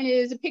picture, and it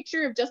is a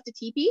picture of just a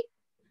teepee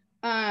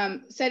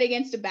set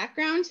against a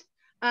background.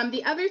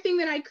 The other thing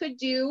that I could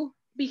do,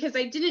 because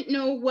I didn't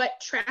know what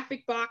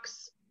traffic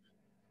box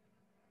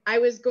I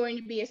was going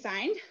to be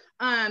assigned,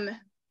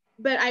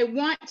 but I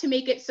want to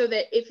make it so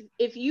that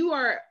if you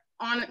are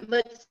on,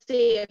 let's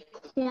say, a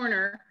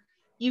corner,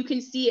 you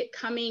can see it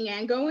coming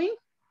and going.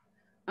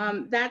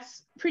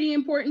 That's pretty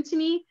important to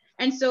me.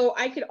 And so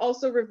I could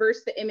also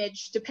reverse the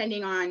image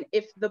depending on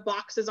if the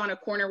box is on a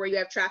corner where you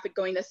have traffic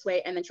going this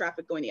way and then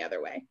traffic going the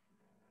other way.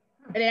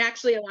 And it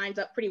actually aligns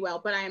up pretty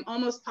well, but I am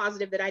almost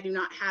positive that I do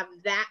not have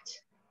that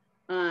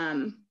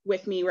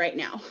with me right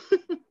now.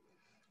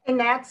 And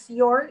that's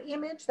your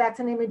image? That's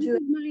an image you...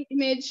 This is my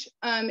image.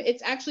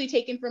 It's actually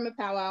taken from a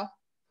powwow.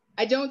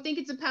 I don't think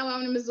it's a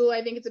powwow in Missoula.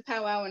 I think it's a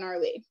powwow in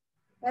Arlene.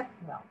 Well,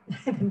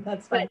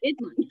 that's fine. But it's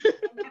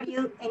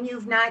mine. And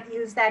you've not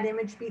used that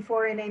image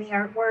before in any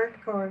artwork,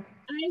 or?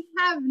 I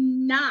have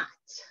not.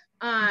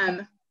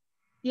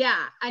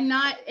 Yeah, I'm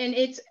not, and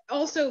it's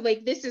also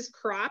like, this is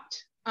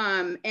cropped.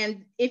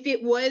 And if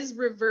it was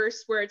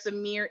reversed where it's a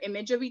mirror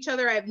image of each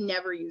other, I've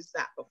never used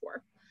that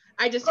before.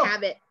 I just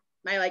have it.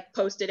 I like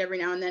post it every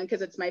now and then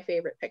because it's my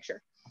favorite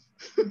picture.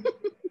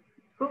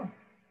 Cool.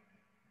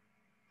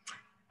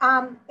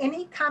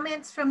 Any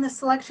comments from the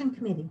selection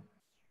committee?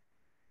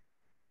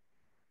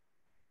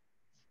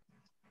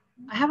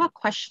 I have a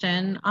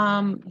question.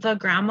 The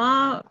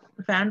Grandma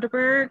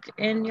Vanderberg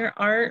in your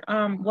art,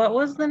 what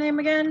was the name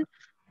again?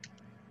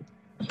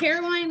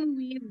 Caroline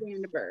Louise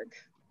Vanderberg.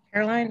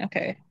 Caroline,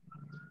 okay.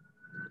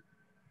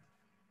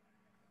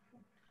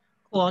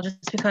 Cool,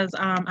 just because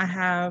I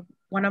have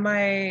one of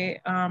my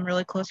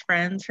really close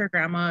friends, her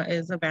grandma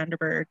is a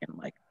Vanderberg, and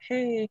like,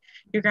 hey,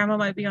 your grandma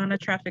might be on a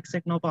traffic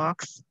signal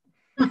box.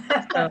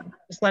 So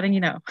just letting you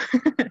know.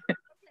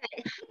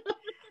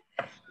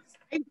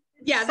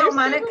 Yeah, so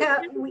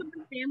Monica,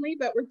 family,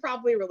 but we're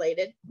probably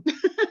related.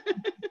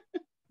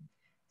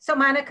 So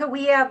Monica,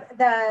 we have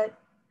the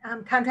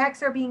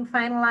contracts are being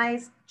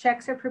finalized,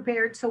 checks are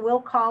prepared, so we'll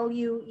call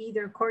you,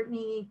 either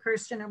Courtney,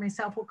 Kirsten, or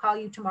myself will call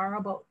you tomorrow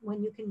about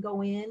when you can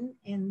go in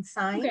and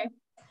sign. Okay.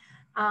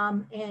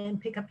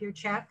 And pick up your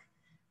check.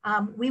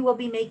 We will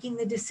be making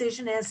the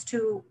decision as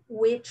to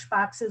which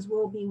boxes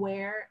will be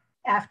where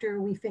after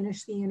we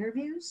finish the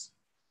interviews.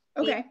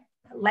 Okay.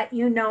 And let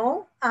you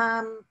know.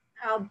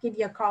 I'll give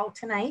you a call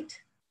tonight.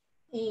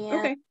 And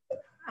okay.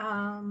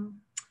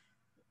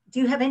 Do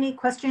you have any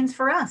questions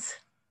for us?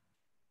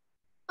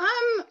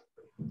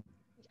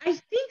 I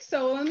think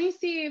so. Let me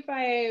see if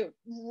I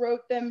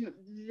wrote them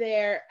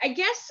there. I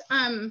guess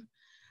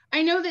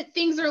I know that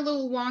things are a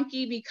little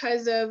wonky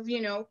because of,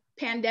 you know,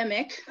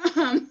 pandemic.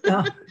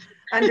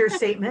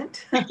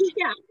 Understatement.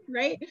 Yeah,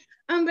 right.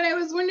 But I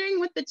was wondering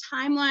what the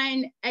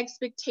timeline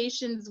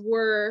expectations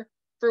were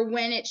for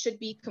when it should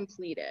be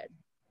completed.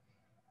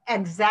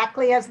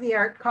 Exactly as the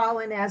art call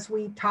and as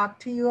we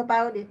talked to you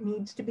about, it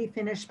needs to be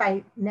finished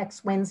by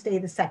next Wednesday,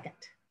 the 2nd.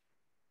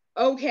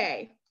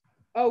 Okay.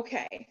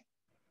 Okay.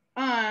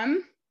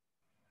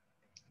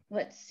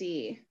 Let's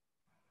see.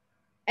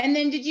 And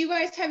then did you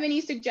guys have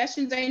any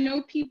suggestions? I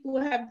know people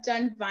have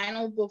done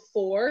vinyl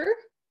before.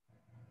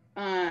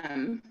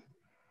 Did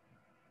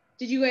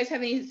you guys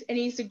have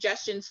any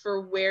suggestions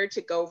for where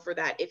to go for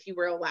that, if you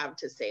were allowed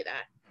to say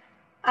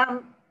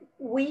that?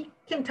 We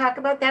can talk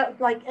about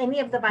that. Like any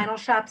of the vinyl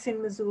shops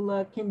in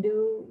Missoula can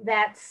do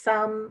that.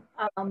 Some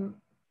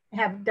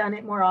have done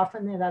it more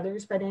often than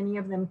others, but any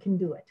of them can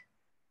do it.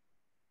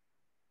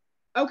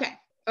 Okay.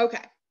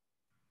 Okay.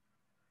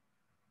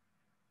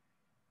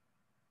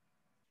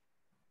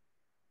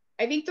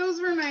 I think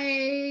those were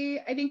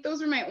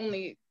my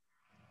only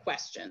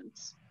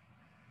questions.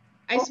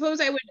 I suppose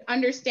I would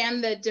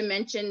understand the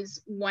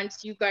dimensions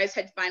once you guys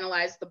had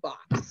finalized the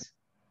box.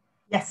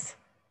 Yes.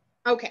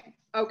 Okay.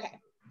 Okay.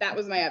 That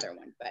was my other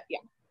one, but yeah.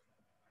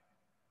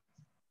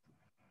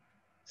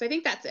 So I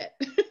think that's it.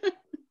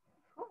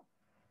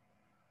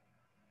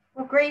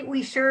 Well, great.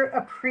 We sure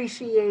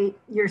appreciate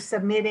your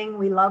submitting.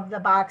 We love the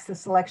box. The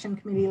selection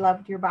committee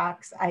loved your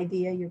box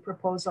idea, your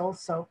proposal.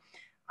 So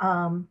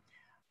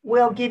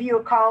we'll give you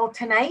a call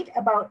tonight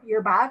about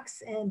your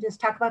box and just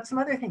talk about some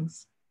other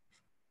things.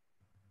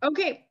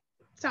 Okay,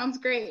 sounds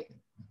great.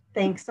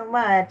 Thanks so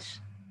much.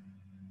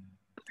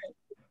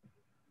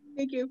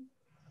 Thank you.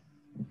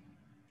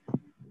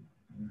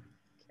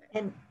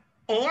 And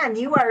Anne,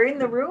 you are in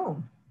the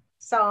room.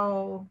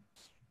 So.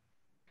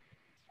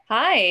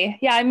 Hi.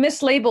 Yeah, I'm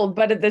mislabeled,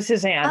 but this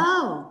is Anne.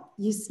 Oh,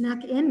 you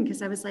snuck in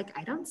because I was like,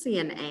 I don't see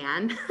an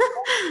Anne.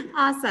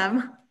 Awesome.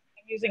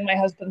 I'm using my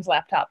husband's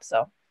laptop,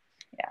 so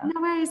yeah.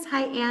 No worries.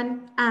 Hi,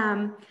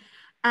 Anne.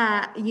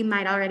 You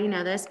might already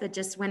know this, but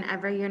just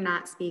whenever you're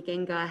not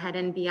speaking, go ahead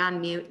and be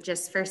on mute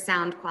just for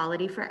sound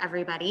quality for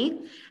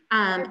everybody.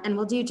 And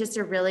we'll do just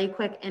a really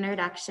quick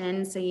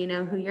introduction so you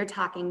know who you're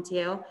talking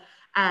to.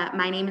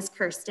 My name is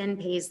Kirsten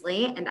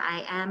Paisley, and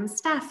I am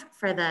staff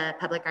for the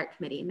Public Art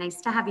Committee.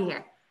 Nice to have you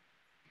here.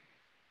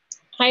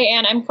 Hi,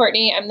 Anne. I'm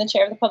Courtney. I'm the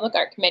chair of the Public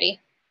Art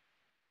Committee.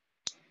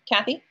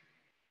 Kathy?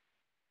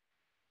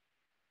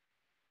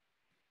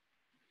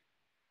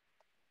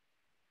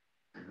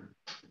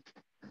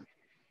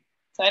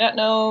 So I don't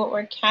know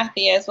where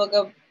Kathy is.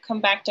 We'll come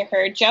back to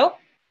her. Joe?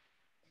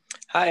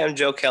 Hi, I'm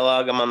Joe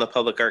Kellogg. I'm on the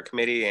Public Art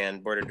Committee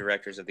and Board of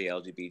Directors of the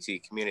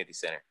LGBT Community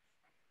Center.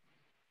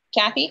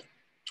 Kathy?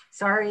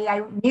 Sorry,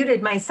 I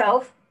muted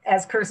myself,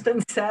 as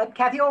Kirsten said.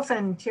 Kathy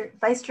Olson,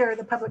 Vice Chair of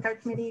the Public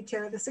Art Committee,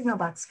 Chair of the Signal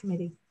Box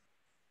Committee.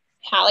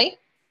 Hallie?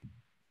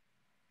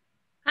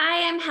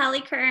 Hi, I'm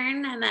Hallie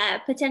Kern. I'm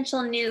a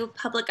potential new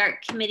Public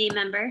Art Committee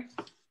member.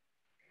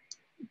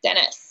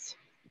 Dennis?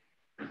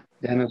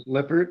 Dennis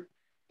Lippert,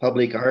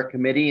 Public Art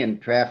Committee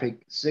and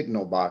Traffic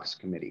Signal Box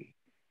Committee.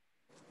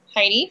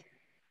 Heidi?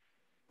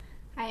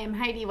 Hi, I'm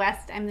Heidi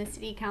West. I'm the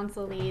City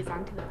Council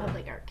Liaison to the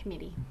Public Art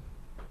Committee.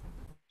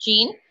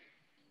 Jean?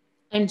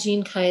 I'm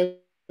Jean Kiley,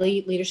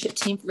 Leadership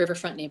Team for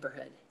Riverfront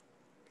Neighborhood.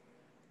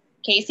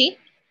 Casey?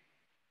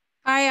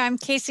 Hi, I'm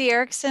Casey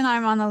Erickson.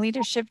 I'm on the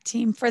leadership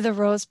team for the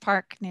Rose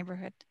Park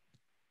neighborhood.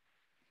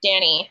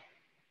 Danny?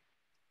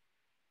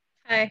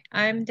 Hi,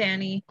 I'm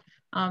Danny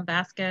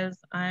Vasquez.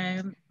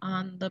 I'm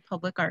on the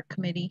Public Art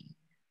Committee.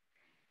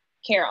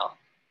 Carol?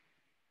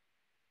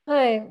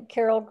 Hi,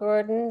 Carol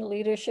Gordon,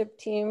 Leadership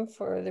Team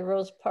for the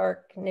Rose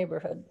Park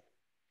neighborhood.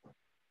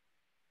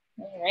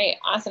 All right,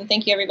 awesome.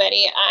 Thank you,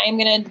 everybody. I'm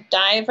going to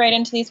dive right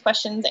into these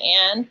questions.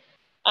 Anne,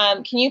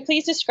 can you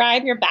please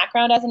describe your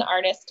background as an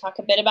artist, talk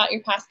a bit about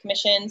your past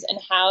commissions and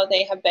how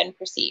they have been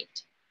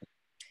perceived?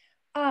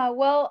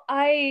 Well,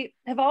 I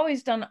have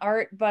always done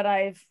art, but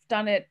I've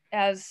done it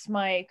as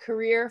my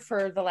career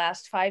for the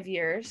last 5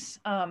 years.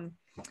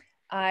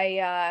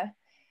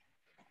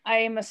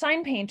 I am a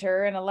sign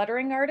painter and a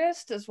lettering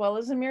artist as well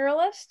as a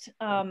muralist.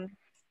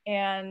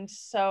 And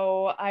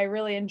so I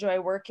really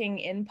enjoy working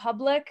in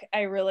public.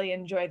 I really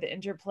enjoy the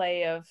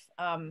interplay of,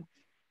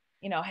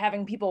 you know,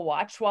 having people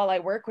watch while I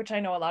work, which I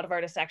know a lot of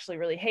artists actually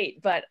really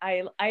hate, but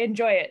I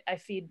enjoy it.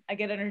 I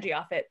get energy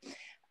off it.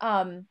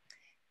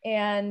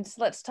 And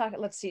let's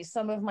see,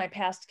 some of my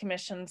past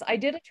commissions. I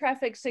did a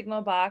traffic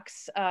signal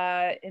box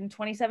in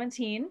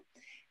 2017.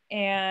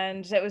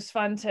 And it was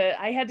fun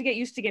I had to get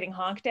used to getting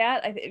honked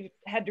at. I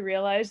had to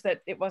realize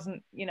that it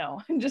wasn't, you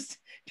know, just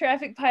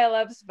traffic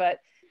pileups, but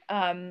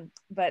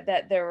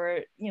that there were,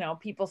 you know,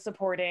 people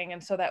supporting.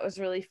 And so that was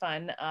really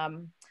fun.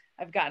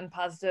 I've gotten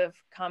positive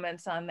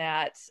comments on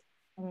that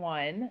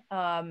one.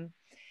 And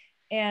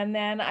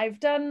then I've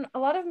done a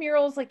lot of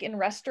murals like in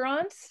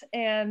restaurants,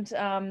 and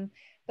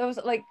those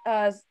like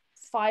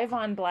 5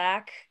 on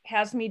Black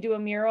has me do a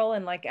mural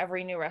in like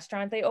every new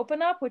restaurant they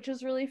open up, which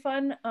is really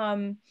fun.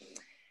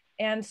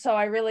 And so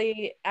I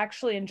really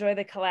actually enjoy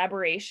the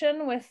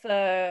collaboration with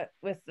the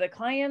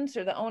clients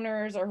or the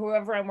owners or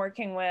whoever I'm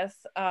working with,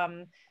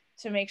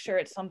 to make sure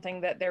it's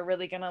something that they're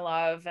really going to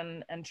love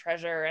and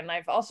treasure. And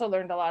I've also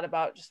learned a lot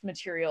about just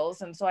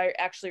materials. And so I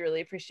actually really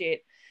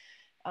appreciate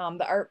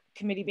the art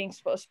committee being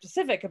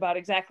specific about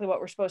exactly what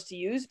we're supposed to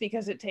use,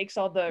 because it takes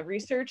all the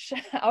research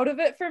out of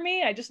it for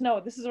me. I just know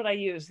this is what I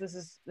use. This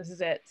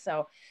is it.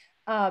 So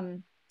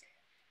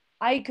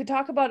I could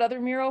talk about other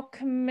mural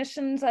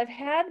commissions I've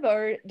had,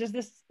 or is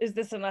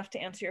this enough to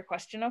answer your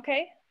question?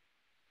 Okay.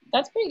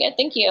 That's pretty good.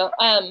 Thank you.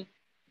 Can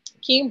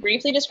you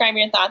briefly describe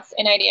your thoughts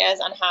and ideas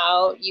on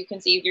how you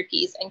conceived your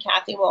piece? And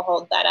Kathy will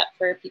hold that up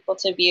for people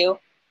to view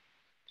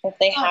if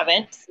they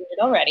haven't seen it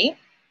already.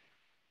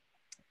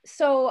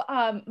 So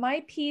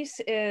my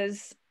piece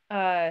is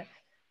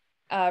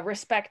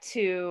respect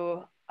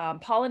to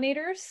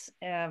pollinators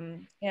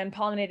and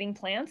pollinating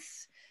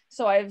plants.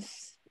 So I've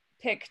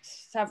picked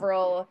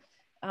several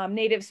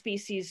native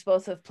species,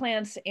 both of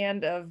plants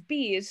and of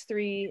bees,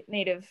 3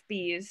 native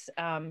bees,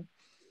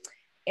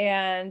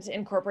 and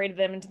incorporated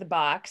them into the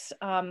box.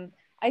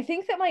 I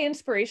think that my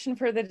inspiration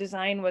for the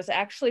design was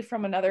actually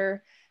from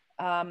another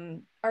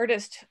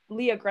artist,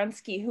 Leah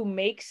Grunsky, who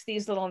makes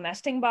these little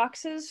nesting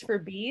boxes for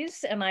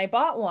bees. And I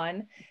bought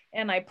one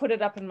and I put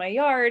it up in my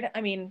yard.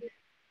 I mean,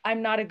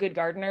 I'm not a good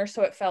gardener,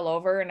 so it fell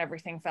over and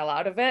everything fell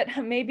out of it.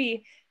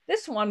 Maybe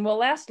this one will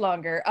last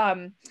longer.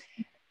 But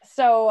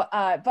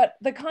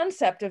the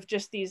concept of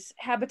just these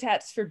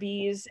habitats for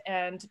bees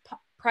and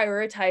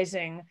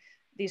prioritizing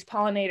these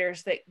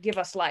pollinators that give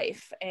us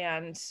life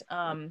and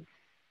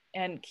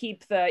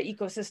keep the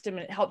ecosystem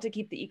and help to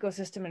keep the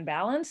ecosystem in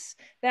balance,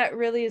 that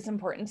really is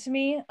important to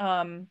me.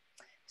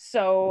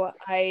 So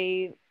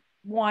I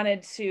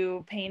wanted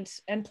to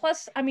paint, and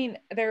plus, I mean,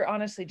 they're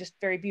honestly just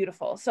very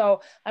beautiful.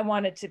 So I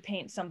wanted to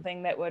paint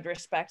something that would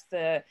respect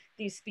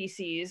these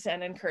species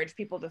and encourage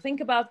people to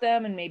think about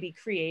them and maybe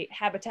create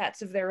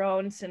habitats of their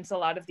own, since a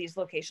lot of these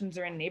locations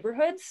are in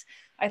neighborhoods.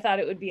 I thought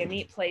it would be a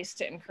neat place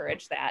to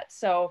encourage that.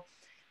 So,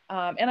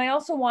 and I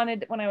also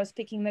wanted, when I was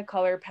picking the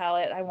color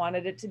palette, I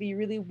wanted it to be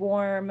really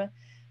warm,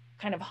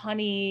 kind of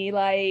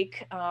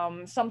honey-like,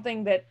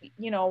 something that,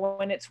 you know,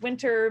 when it's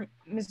winter,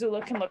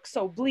 Missoula can look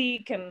so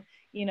bleak and,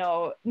 you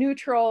know,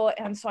 neutral.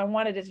 And so I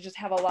wanted it to just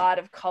have a lot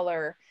of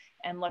color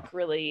and look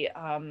really,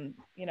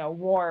 you know,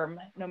 warm,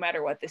 no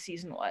matter what the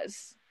season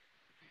was.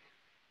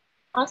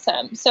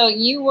 Awesome. So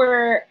you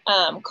were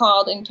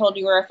called and told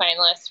you were a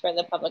finalist for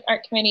the Public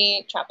Art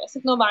Committee, Traffic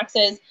Signal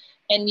Boxes,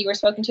 and you were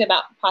spoken to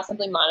about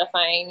possibly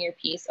modifying your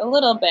piece a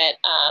little bit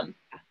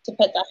to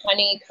put the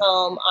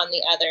honeycomb on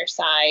the other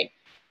side.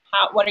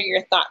 What are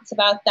your thoughts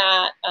about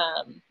that?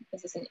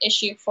 Is this an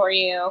issue for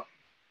you?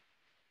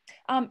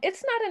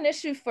 It's not an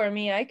issue for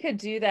me. I could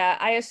do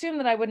that. I assume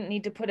that I wouldn't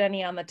need to put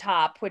any on the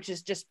top, which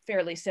is just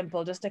fairly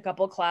simple, just a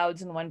couple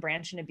clouds and 1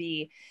 branch and a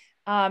bee.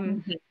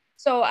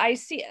 So I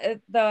see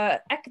the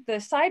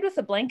side with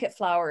the blanket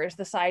flower is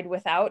the side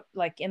without,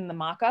 like in the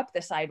mock-up,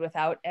 the side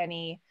without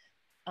any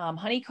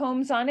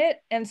honeycombs on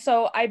it. And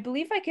so I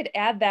believe I could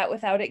add that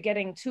without it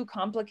getting too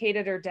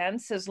complicated or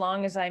dense, as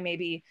long as I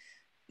maybe,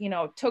 you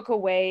know, took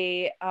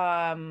away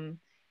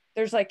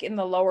there's like in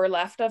the lower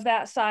left of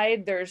that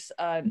side, there's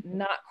a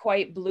not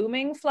quite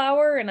blooming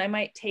flower, and I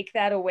might take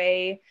that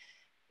away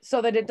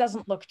so that it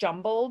doesn't look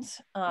jumbled.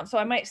 So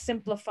I might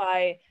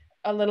simplify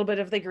a little bit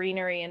of the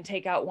greenery and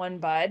take out one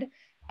bud,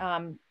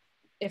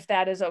 if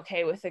that is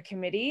okay with the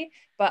committee.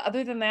 But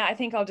other than that, I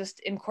think I'll just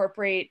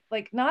incorporate,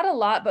 like, not a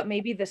lot, but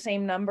maybe the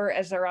same number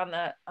as are on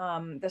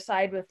the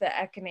side with the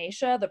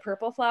echinacea, the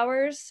purple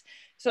flowers.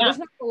 So there's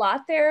not a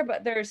lot there,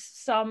 but there's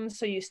some,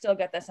 so you still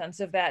get the sense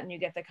of that and you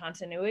get the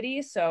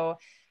continuity. So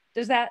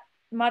does that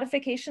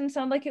modification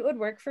sound like it would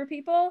work for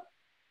people?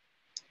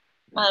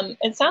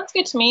 It sounds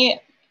good to me.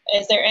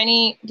 Does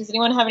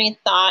anyone have any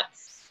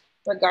thoughts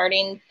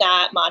regarding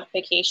that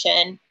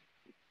modification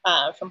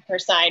from her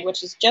side,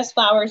 which is just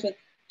flowers with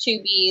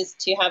 2 bees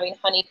to having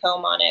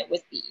honeycomb on it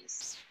with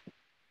bees?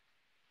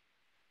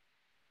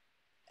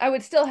 I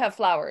would still have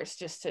flowers,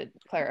 just to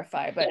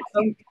clarify, but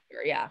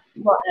yeah.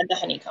 We'll add the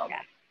honeycomb.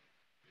 Yeah.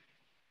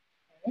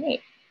 All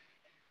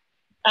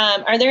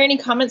right. Are there any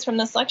comments from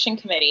the selection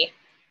committee?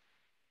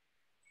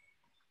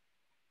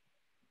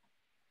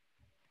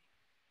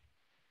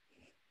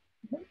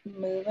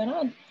 Moving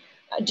on.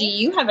 Do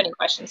you have any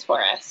questions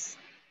for us?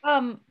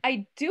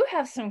 I do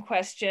have some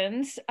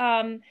questions.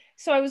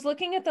 So I was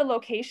looking at the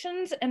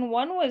locations, and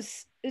one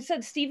was, it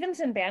said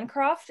Stevens and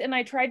Bancroft, and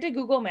I tried to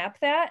Google map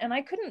that and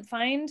I couldn't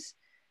find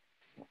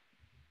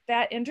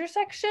that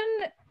intersection.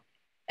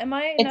 Am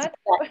I not?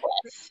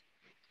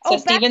 So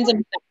Stevens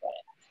and Beckwith.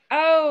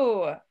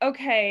 Oh,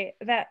 okay.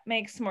 That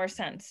makes more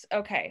sense.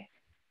 Okay.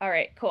 All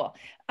right, cool.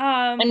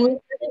 And we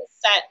haven't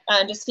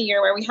set, just so you're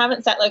aware, we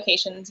haven't set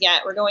locations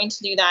yet. We're going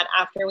to do that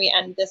after we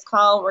end this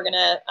call. We're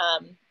gonna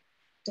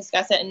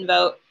discuss it and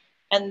vote,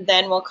 and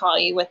then we'll call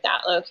you with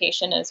that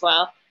location as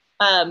well.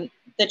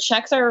 The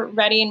checks are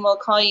ready, and we'll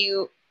call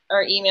you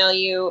or email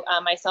you,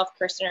 myself,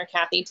 Kirsten, or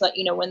Kathy, to let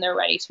you know when they're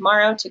ready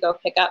tomorrow to go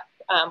pick up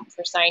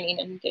for signing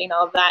and getting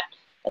all of that.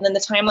 And then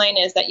the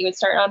timeline is that you would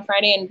start on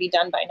Friday and be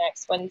done by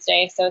next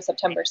Wednesday, so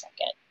September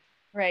 2nd.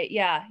 Right,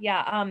 yeah.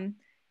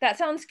 That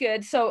sounds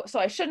good. So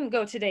I shouldn't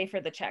go today for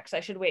the checks.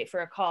 I should wait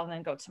for a call and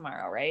then go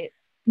tomorrow, right?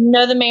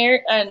 No, the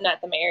mayor,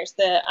 not the mayor's,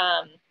 the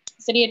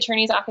city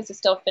attorney's office is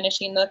still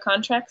finishing the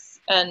contracts.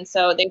 And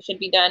so they should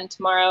be done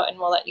tomorrow, and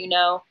we'll let you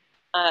know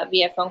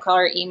via phone call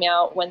or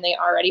email when they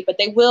are ready. But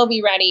they will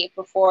be ready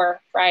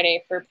before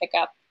Friday for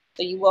pickup.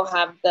 So you will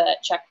have the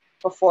check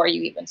before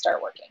you even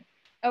start working.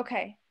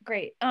 Okay,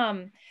 great.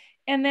 And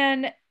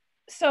then,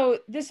 so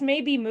this may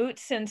be moot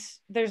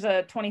since there's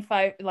a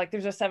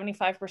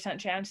 75%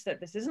 chance that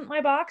this isn't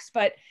my box,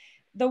 but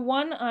the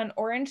one on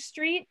Orange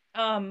Street,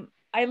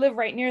 I live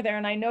right near there,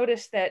 and I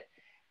noticed that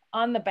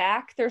on the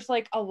back, there's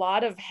like a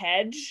lot of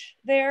hedge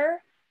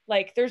there.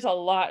 Like there's a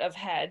lot of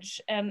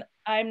hedge, and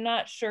I'm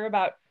not sure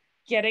about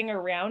getting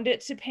around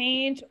it to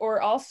paint,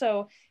 or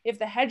also if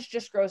the hedge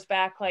just grows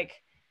back,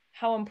 like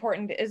how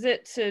important is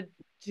it to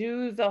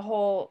do the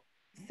whole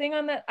thing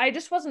on that? I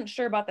just wasn't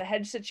sure about the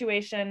hedge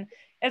situation.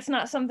 It's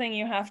not something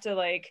you have to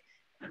like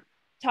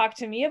talk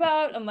to me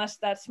about unless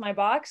that's my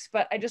box,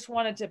 but I just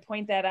wanted to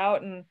point that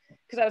out, and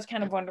because I was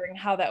kind of wondering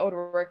how that would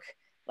work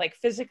like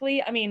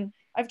physically. I mean,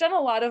 I've done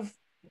a lot of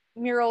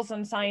murals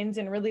and signs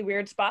in really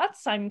weird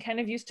spots. I'm kind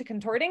of used to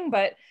contorting,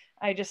 but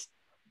I just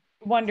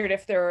wondered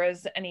if there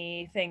was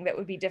anything that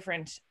would be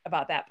different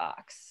about that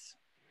box.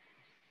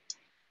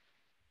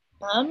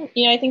 I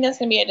think that's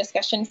going to be a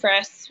discussion for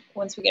us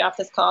once we get off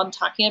this call and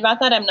talking about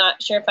that. I'm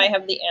not sure if I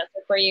have the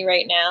answer for you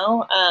right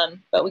now,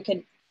 but we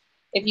could,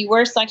 if you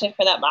were selected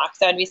for that box,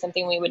 that would be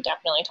something we would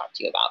definitely talk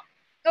to you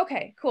about.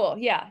 Okay, cool.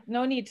 Yeah,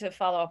 no need to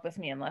follow up with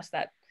me unless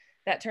that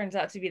turns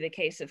out to be the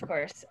case, of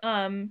course.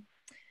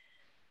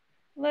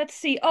 Let's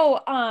see.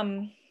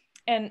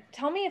 And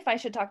tell me if I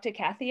should talk to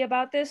Kathy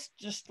about this,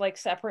 just like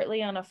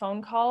separately on a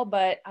phone call,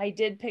 but I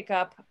did pick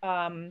up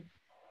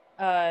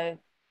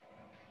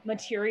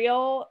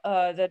material,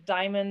 the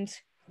diamond,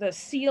 the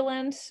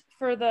sealant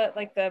for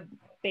the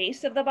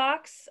base of the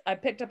box. I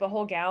picked up a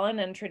whole gallon,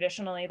 and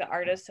traditionally the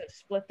artists have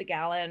split the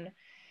gallon.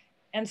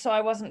 And so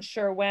I wasn't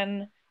sure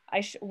when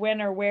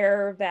or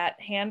where that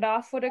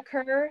handoff would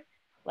occur.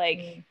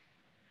 Like,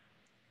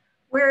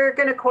 we're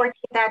going to coordinate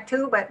that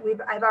too, but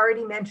I've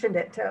already mentioned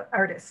it to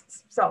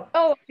artists. So.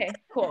 Oh, okay,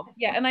 cool.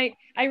 Yeah, and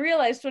I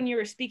realized when you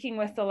were speaking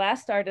with the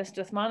last artist,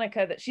 with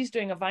Monica, that she's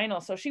doing a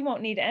vinyl, so she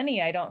won't need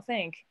any, I don't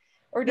think.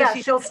 Or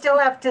does she'll still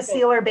have to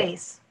seal her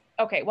base.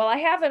 Okay, well, I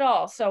have it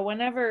all, so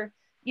whenever,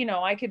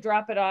 I could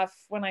drop it off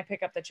when I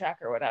pick up the check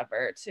or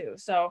whatever too.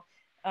 So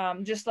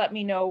just let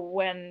me know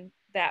when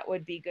that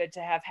would be good to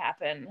have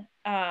happen.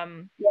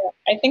 Yeah,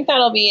 I think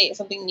that'll be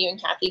something you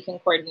and Kathy can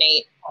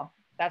coordinate.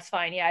 That's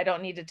fine. Yeah, I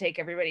don't need to take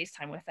everybody's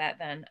time with that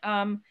then.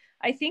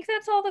 I think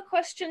that's all the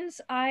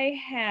questions I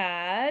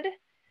had.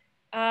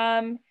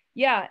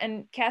 Yeah,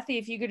 and Kathy,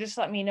 if you could just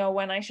let me know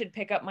when I should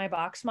pick up my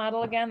box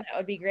model again, that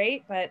would be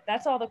great. But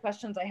that's all the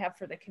questions I have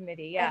for the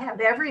committee. Yeah, I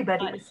have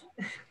everybody's.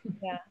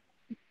 Yeah.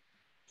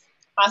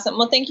 Awesome.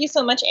 Well, thank you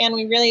so much, Anne.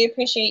 We really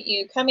appreciate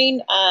you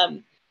coming.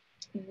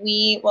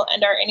 We will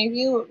end our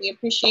interview. We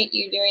appreciate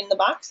you doing the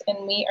box,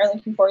 and we are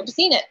looking forward to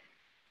seeing it.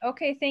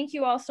 Okay, thank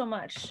you all so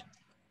much.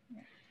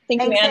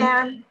 Thank you, Thanks, Ann.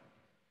 Ann.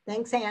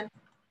 Thanks, Ann.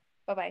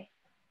 Bye-bye.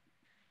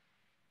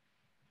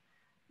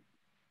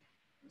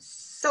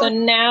 So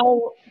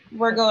now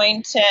we're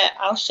going to,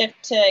 I'll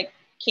shift to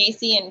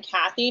Casey and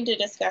Kathy to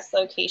discuss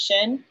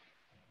location.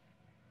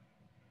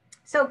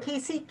 So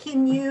Casey,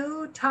 can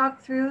you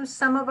talk through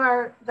some of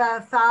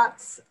the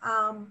thoughts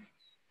on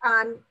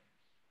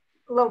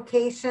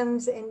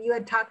locations? And you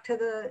had talked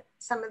to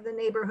some of the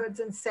neighborhoods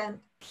and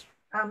sent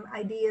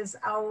ideas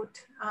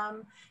out.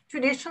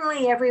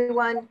 Traditionally,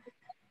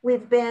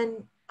 we've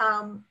been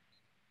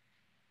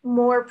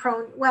more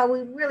prone, well,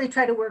 we really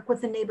try to work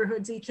with the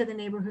neighborhoods, each of the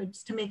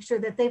neighborhoods, to make sure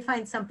that they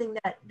find something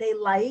that they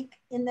like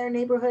in their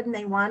neighborhood and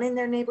they want in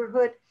their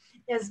neighborhood,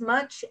 as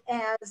much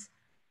as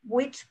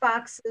which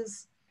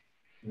boxes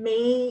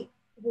may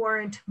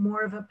warrant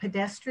more of a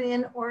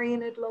pedestrian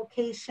oriented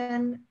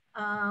location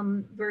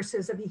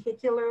versus a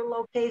vehicular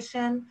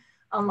location,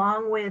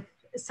 along with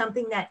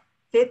something that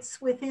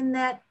fits within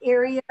that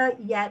area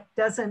yet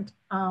doesn't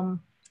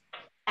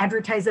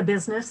advertise a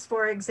business,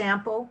 for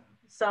example.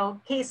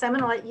 So Case, I'm going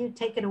to let you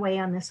take it away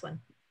on this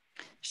one.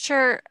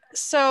 Sure.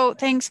 So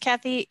thanks,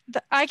 Kathy.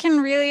 I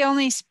can really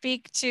only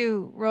speak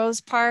to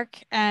Rose Park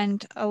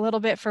and a little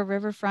bit for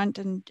Riverfront,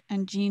 and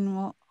Jean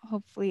will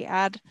hopefully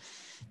add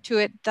to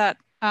it that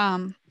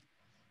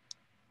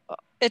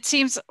it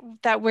seems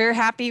that we're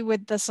happy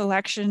with the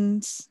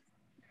selections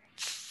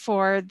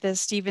for the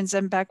Stevens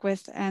and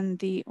Beckwith and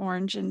the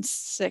Orange and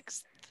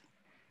 5th.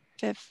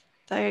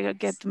 I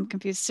get them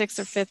confused, 6th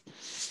or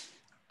 5th.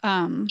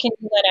 Can you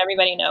let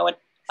everybody know what?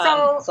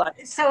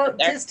 So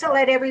just to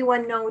let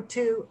everyone know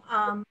too,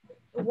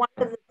 one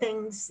of the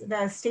things,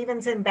 the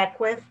Stevens and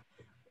Beckwith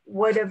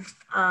would have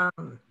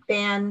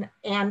been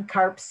Ann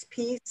Karp's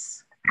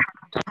piece,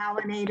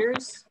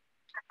 Pollinators.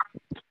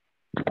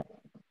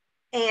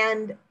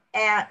 And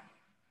at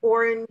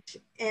Orange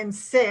and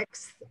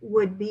 6th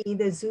would be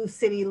the Zoo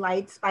City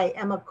Lights by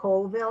Emma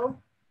Colville.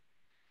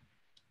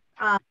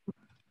 A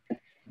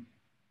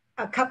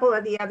couple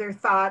of the other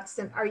thoughts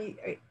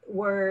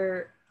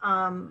were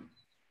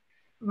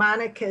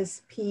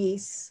Monica's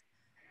piece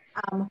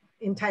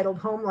entitled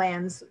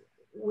Homelands.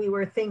 We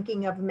were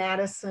thinking of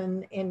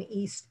Madison and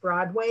East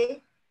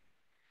Broadway,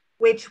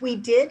 which we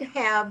did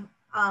have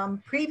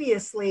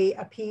previously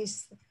a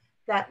piece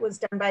that was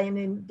done by an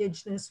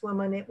Indigenous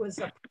woman. It was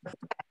a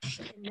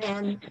flash, and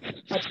then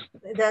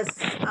this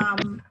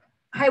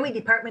highway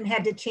department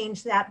had to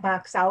change that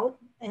box out,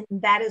 and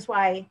that is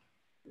why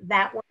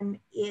that one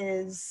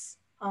is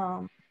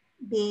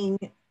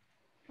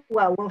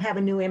we'll have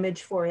a new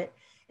image for it.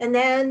 And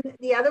then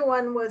the other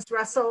one was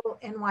Russell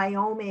and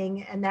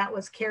Wyoming, and that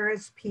was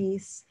Kara's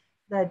piece,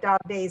 The Dog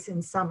Days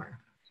in Summer.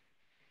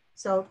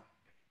 So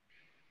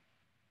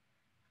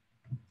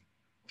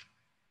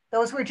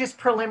those were just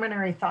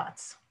preliminary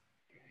thoughts.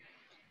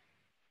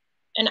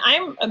 And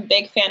I'm a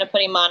big fan of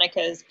putting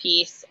Monica's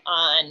piece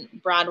on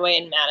Broadway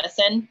and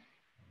Madison.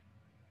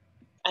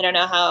 I don't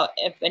know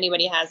if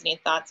anybody has any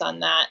thoughts on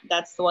that.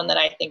 That's the one that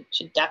I think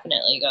should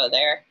definitely go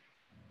there.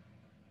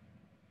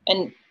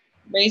 And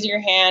raise your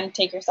hand,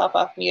 take yourself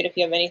off mute if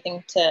you have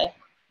anything to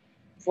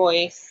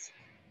voice.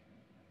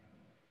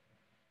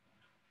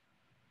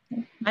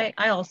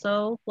 I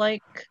also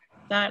like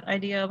that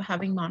idea of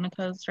having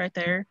Monica's right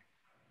there.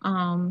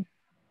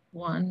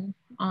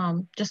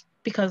 Just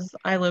because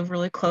I live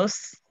really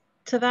close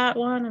to that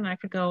one and I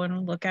could go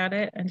and look at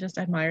it and just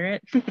admire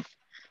it.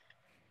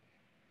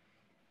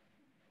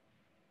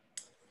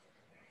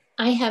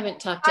 I haven't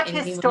talked to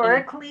anyone.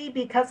 Historically,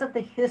 because of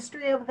the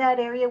history of that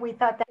area, we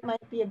thought that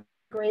might be a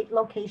great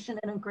location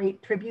and a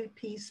great tribute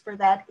piece for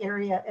that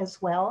area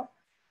as well.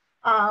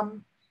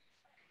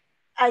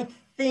 I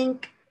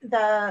think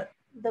the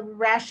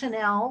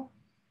rationale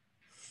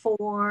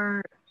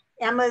for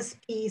Emma's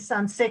piece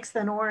on 6th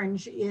and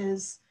Orange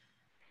is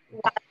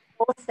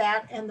both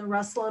that and the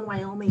Russell and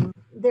Wyoming.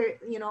 There,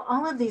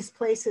 all of these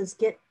places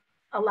get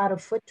a lot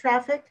of foot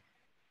traffic,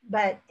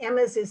 but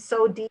Emma's is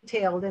so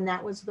detailed, and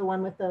that was the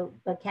one with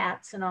the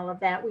cats and all of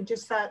that. We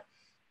just thought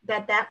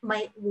that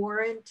might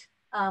warrant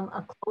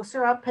a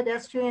closer up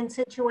pedestrian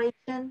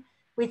situation.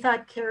 We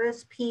thought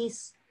Kara's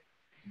piece,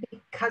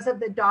 because of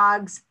the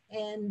dogs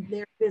and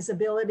their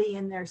visibility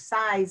and their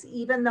size,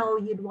 even though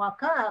you'd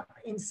walk up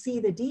and see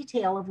the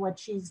detail of what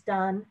she's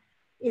done,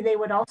 they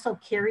would also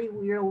carry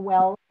real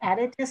well at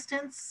a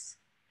distance.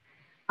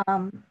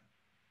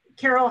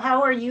 Carol,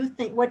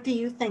 what do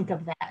you think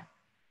of that?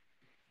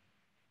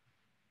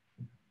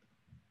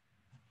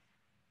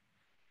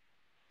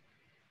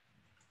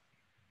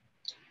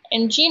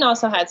 And Jean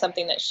also had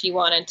something that she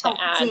wanted to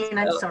add. Jean,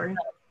 I'm sorry.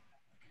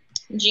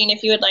 Jean,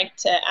 if you would like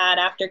to add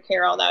after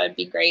Carol, that would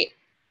be great.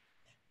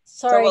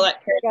 Sorry, so we'll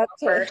let Carol got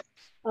go first.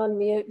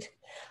 Unmute.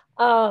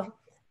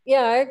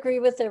 Yeah, I agree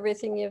with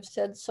everything you've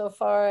said so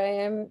far. I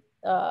am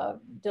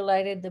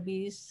delighted the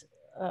bees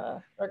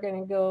are going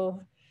to go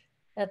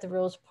at the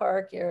Rose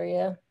Park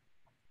area.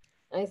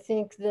 I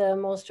think the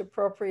most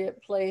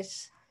appropriate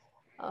place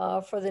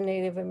for the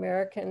Native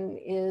American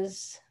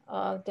is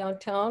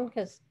downtown,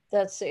 because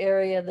that's the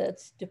area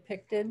that's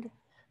depicted.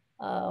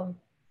 Yeah,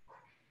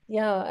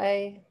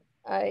 I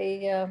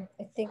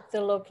think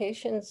the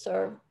locations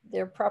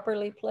they're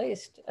properly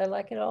placed. I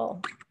like it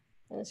all.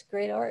 And it's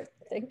great art.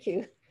 Thank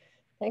you.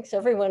 Thanks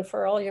everyone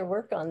for all your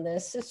work on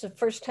this. This is the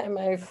first time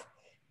I've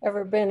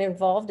ever been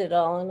involved at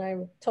all, and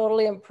I'm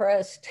totally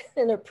impressed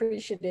and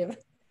appreciative.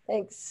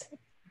 Thanks.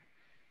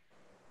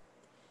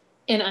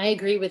 And I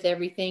agree with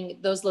everything.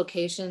 Those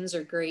locations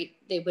are great.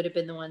 They would have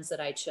been the ones that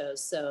I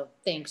chose. So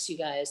thanks you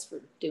guys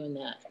for doing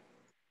that.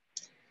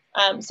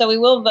 So we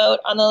will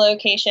vote on the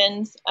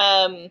locations.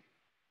 I'll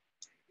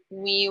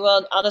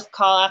just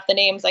call off the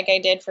names like I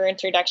did for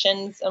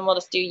introductions, and we'll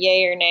just do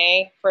yay or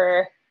nay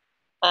for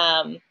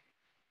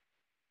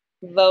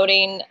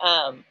voting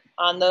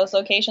on those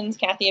locations.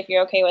 Kathy, if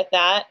you're okay with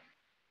that.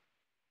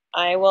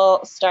 I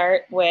will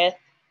start with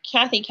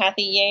Kathy.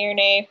 Kathy, yay or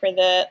nay for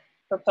the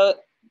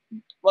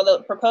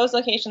proposed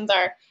locations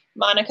are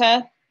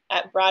Monica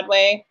at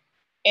Broadway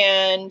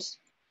and,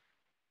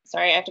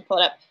 sorry, I have to pull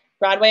it up,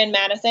 Broadway and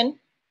Madison.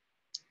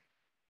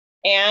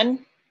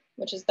 Anne,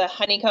 which is the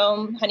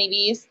Honeycomb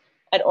Honeybees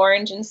at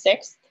Orange and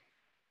 6th.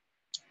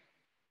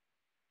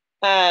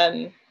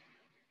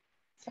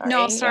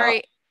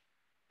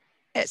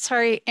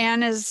 Sorry,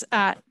 Anne is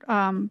at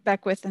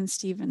Beckwith and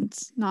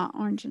Stevens, not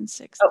Orange and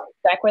 6th. Oh,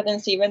 Beckwith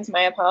and Stevens,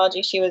 my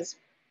apology. She was,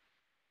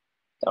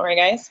 don't worry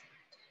guys.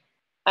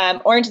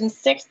 Orange and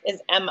 6th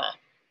is Emma.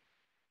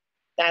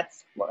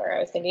 That's where I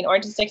was thinking.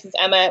 Orange and 6th is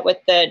Emma with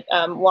the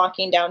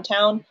walking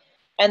downtown.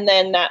 And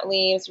then that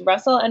leaves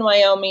Russell and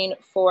Wyoming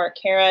for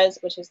Kara's,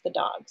 which is the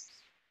dogs.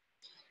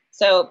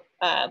 So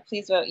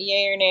please vote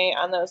yay or nay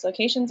on those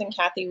locations. And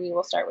Kathy, we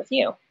will start with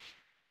you.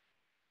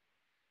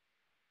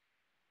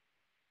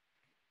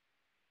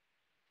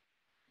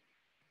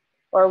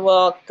 Or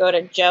we'll go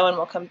to Joe and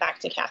we'll come back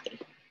to Kathy.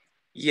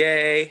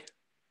 Yay.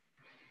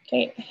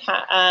 Okay.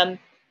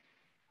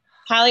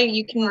 Hallie,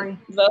 you can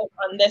vote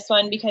on this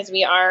one because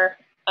we are,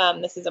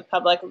 this is a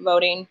public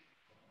voting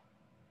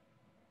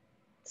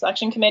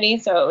selection committee.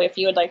 So if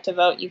you would like to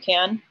vote, you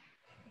can.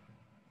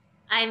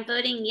 I'm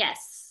voting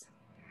yes.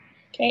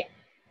 Okay.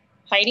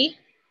 Heidi?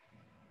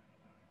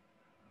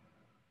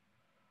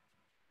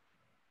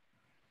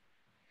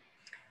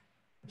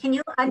 Can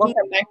you unmute? We'll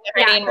come back to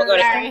Heidi and we'll go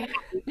to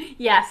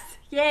Yes.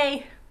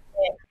 Yay.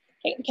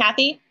 Okay.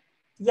 Kathy?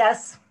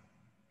 Yes.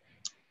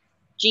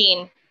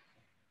 Jean?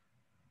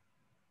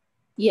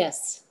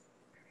 Yes.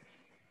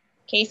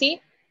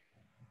 Casey?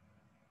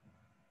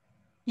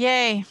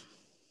 Yay.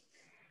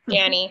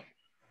 Danny?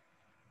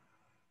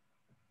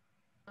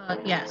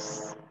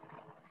 Yes.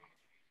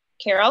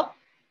 Carol?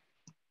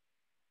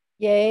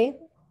 Yay.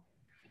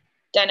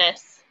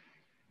 Dennis?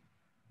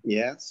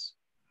 Yes.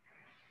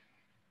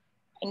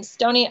 And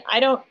Stony,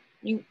 how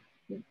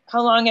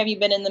long have you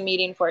been in the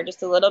meeting for?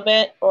 Just a little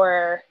bit,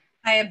 or?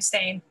 I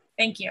abstain.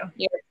 Thank you.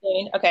 You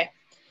abstain? Okay.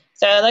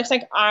 So it looks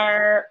like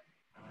our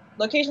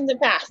locations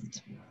have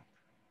passed.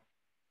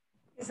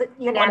 Is it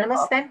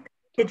unanimous then?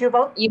 Did you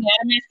vote?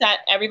 Unanimous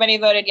that everybody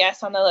voted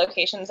yes on the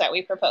locations that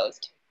we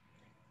proposed.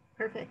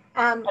 Perfect.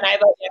 And I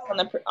vote yes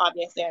on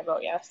obviously I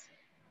vote yes.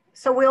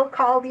 So we'll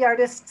call the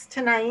artists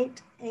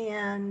tonight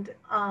and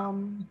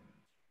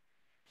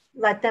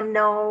let them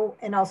know,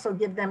 and also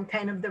give them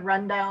kind of the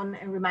rundown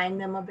and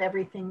remind them of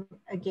everything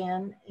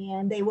again.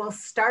 And they will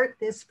start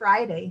this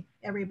Friday,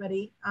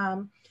 everybody.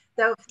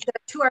 The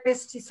two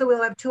artists, so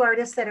we'll have 2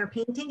 artists that are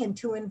painting and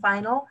 2 in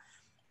vinyl.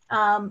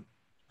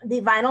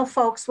 The vinyl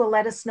folks will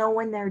let us know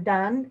when they're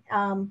done.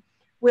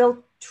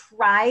 We'll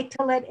try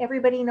to let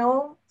everybody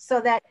know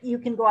so that you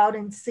can go out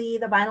and see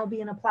the vinyl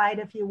being applied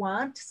if you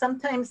want.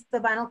 Sometimes the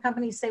vinyl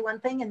companies say one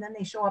thing and then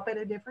they show up at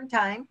a different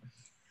time.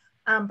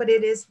 But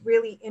it is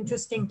really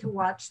interesting to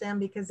watch them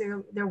because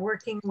they're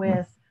working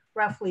with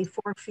roughly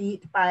 4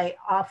 feet by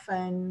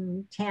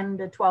often 10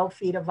 to 12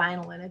 feet of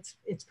vinyl, and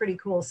it's pretty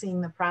cool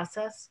seeing the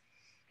process.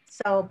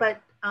 So,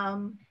 but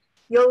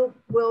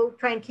we'll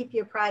try and keep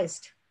you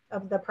apprised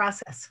of the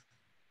process.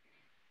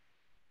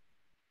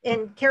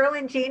 And Carol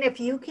and Jean, if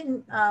you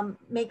can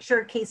make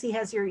sure Casey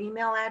has your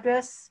email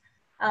address,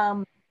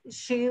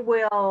 she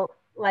will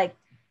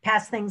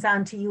pass things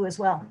on to you as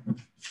well.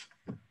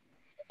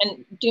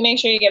 And do make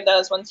sure you give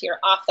those once you're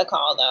off the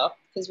call though,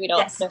 because we don't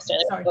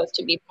necessarily want those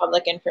to be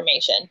public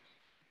information.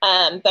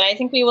 But I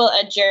think we will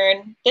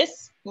adjourn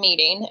this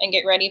meeting and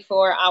get ready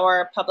for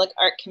our Public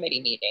Art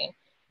Committee meeting.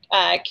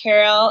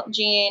 Carol,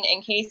 Jean,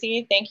 and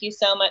Casey, thank you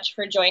so much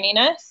for joining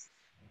us.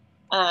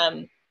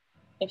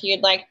 If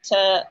you'd like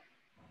to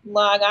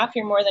log off,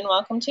 you're more than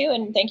welcome to,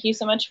 and thank you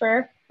so much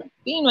for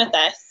being with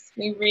us.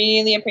 We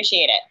really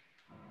appreciate it.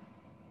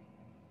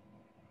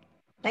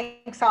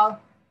 Thanks all.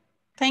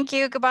 Thank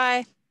you,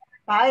 goodbye.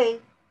 Bye.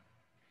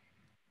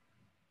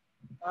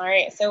 All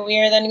right, so we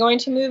are then going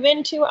to move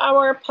into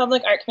our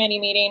Public Art Committee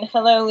meeting.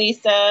 Hello,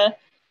 Lisa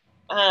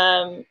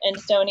and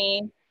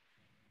Stony.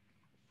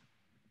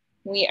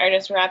 We are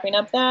just wrapping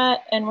up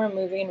that and we're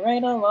moving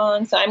right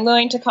along. So I'm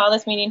going to call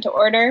this meeting to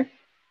order.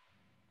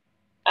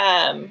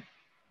 And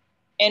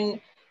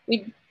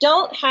we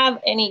don't have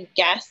any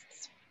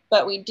guests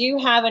but we do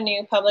have a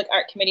new Public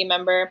Art Committee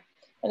member,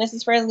 and this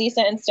is for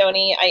Lisa and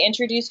Stony. I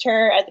introduced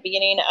her at the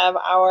beginning of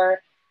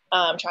our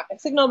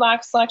traffic signal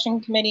box selection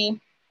committee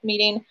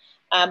meeting,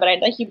 but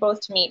I'd like you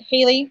both to meet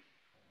Haley.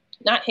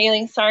 Not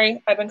Haley,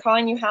 sorry. I've been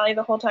calling you Hallie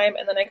the whole time,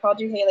 and then I called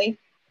you Haley.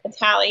 It's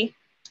Hallie.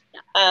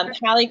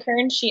 Hallie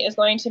Kern, she is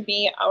going to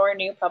be our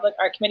new Public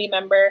Art Committee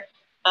member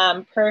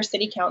per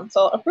City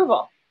Council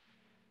approval.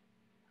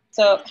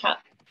 So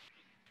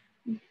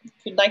if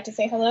you'd like to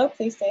say hello,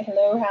 please say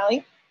hello,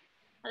 Hallie.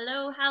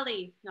 Hello,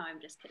 Hallie. No, I'm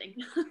just kidding.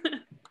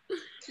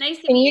 Nice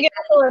to Can meet you give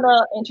us a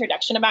little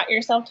introduction about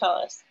yourself? Tell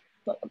us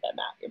a little bit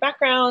about your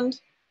background.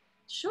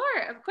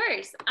 Sure, of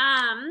course.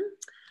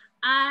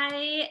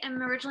 I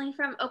am originally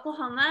from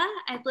Oklahoma.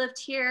 I've lived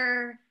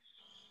here,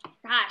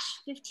 gosh,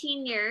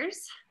 15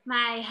 years.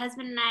 My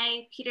husband and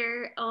I,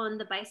 Peter, own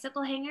the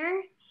Bicycle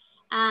Hangar.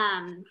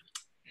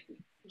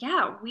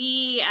 Yeah,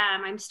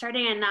 I'm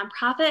starting a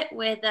nonprofit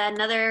with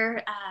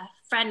another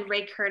friend,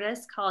 Ray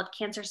Curtis, called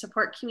Cancer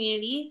Support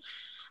Community.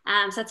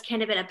 So that's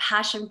kind of been a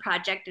passion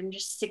project. I'm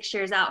just 6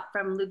 years out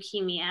from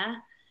leukemia.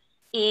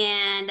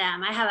 And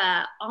I have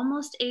a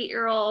almost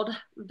 8-year-old,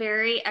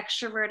 very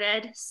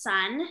extroverted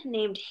son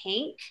named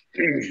Hank,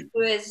 who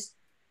is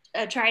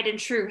a tried and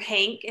true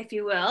Hank, if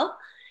you will.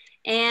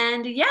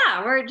 And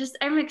yeah,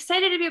 I'm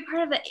excited to be a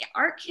part of the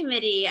art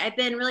committee. I've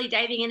been really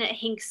diving in at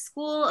Hank's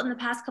school in the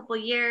past couple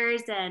of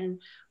years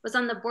and was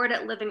on the board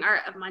at Living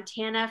Art of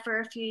Montana for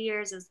a few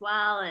years as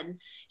well.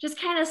 And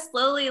just kind of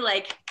slowly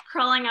like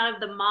crawling out of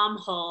the mom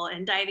hole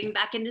and diving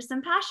back into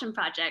some passion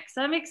projects.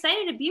 So I'm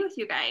excited to be with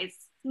you guys.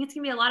 I think it's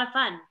gonna be a lot of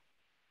fun.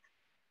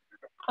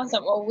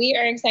 Awesome. Well, we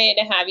are excited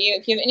to have you.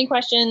 If you have any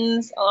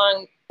questions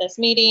along this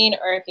meeting,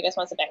 or if you just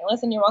want to sit back and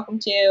listen, you're welcome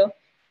to.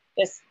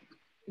 Just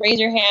raise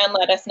your hand,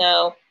 let us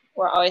know.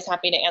 We're always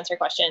happy to answer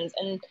questions.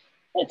 And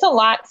it's a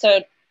lot,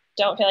 so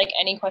don't feel like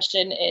any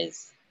question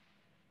is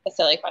a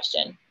silly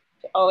question.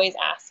 Always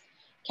ask.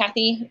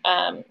 Kathy,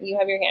 you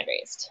have your hand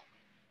raised.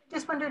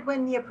 Just wondered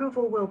when the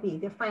approval will be,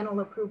 the final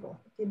approval.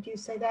 Did you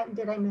say that?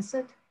 Did I miss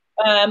it?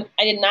 I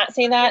did not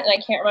say that, and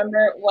I can't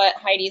remember what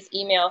Heidi's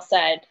email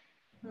said.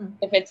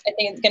 I think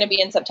it's going to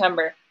be in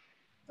September.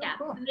 Yeah,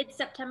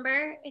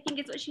 mid-September, I think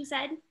is what she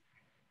said.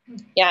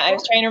 Yeah, I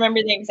was trying to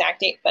remember the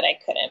exact date, but I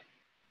couldn't.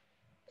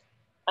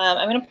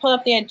 I'm going to pull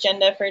up the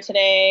agenda for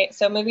today.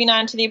 So moving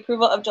on to the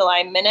approval of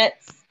July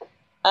minutes.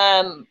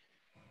 I'm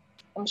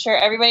sure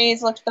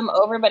everybody's looked them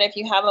over, but if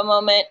you have a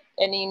moment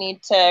and you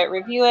need to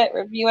review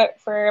it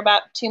for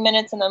about 2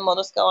 minutes, and then we'll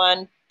just go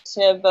on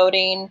to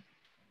voting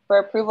for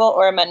approval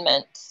or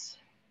amendment.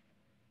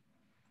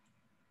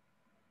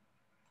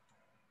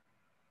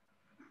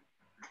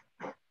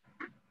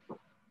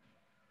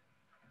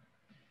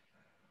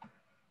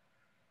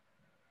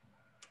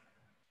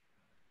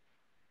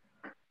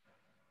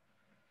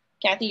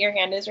 Kathy, your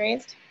hand is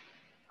raised.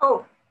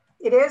 Oh,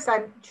 it is?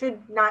 I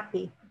should not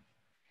be.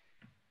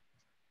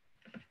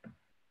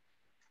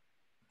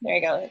 There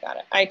you go, I got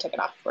it. I took it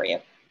off for you.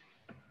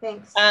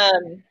 Thanks.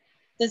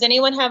 Does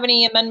anyone have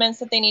any amendments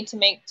that they need to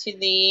make to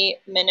the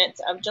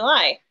minutes of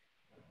July?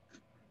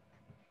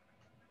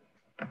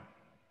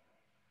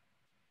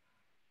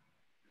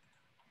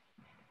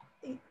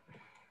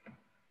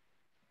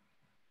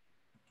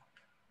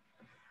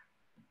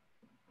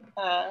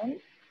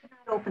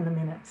 Open the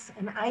minutes,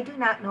 and I do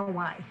not know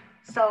why.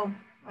 So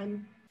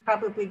I'm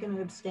probably going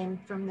to abstain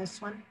from this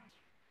one.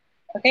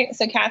 Okay,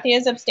 so Kathy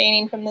is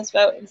abstaining from this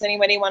vote. Does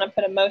anybody want to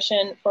put a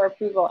motion for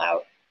approval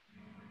out?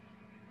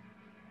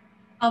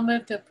 I'll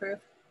move to approve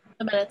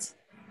the minutes.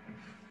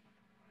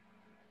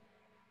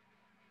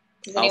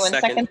 Does anyone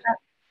second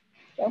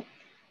that?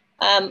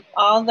 No.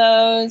 All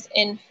those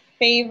in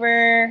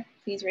favor,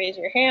 please raise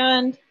your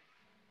hand.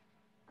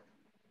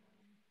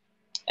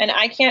 And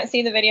I can't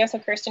see the video, so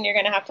Kirsten, you're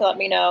going to have to let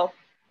me know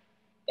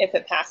if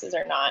it passes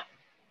or not.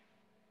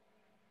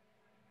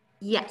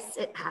 Yes,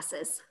 it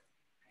passes.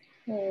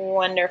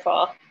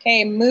 Wonderful.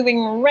 Okay,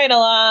 moving right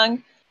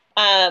along.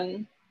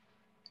 Hallie,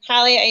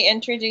 I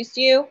introduced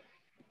you,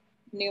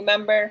 new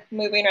member,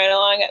 moving right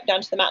along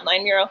down to the Mountain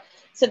Line mural.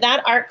 So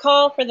that art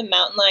call for the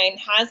Mountain Line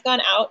has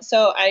gone out.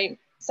 So I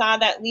saw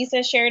that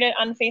Lisa shared it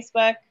on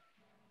Facebook.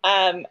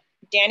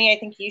 Danny, I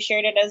think you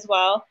shared it as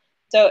well.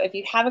 So if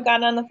you haven't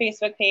gotten on the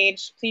Facebook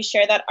page, please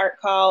share that art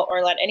call,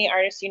 or let any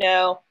artist you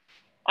know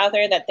out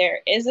there that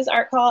there is this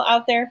art call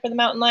out there for the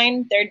Mountain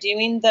Line. They're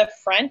doing the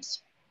front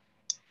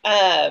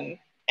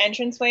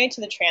entranceway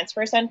to the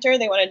transfer center.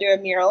 They want to do a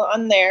mural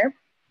on there.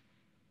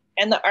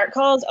 And the art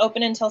call is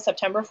open until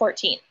September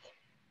 14th.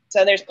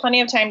 So there's plenty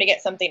of time to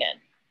get something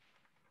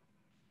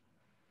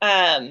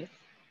in.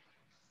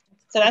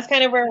 So that's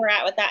kind of where we're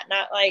at with that.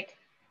 Not like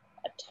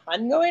a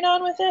ton going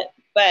on with it,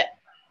 but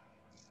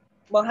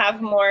we'll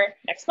have more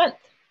next month.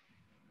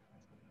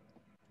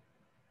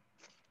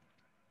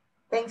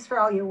 Thanks for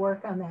all your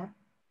work on that.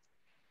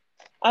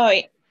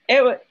 Oh,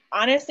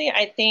 honestly,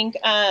 I think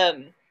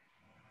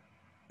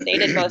they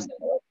did most of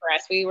the work for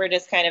us. We were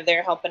just kind of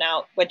there helping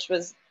out, which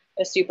was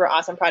a super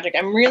awesome project.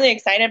 I'm really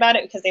excited about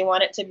it because they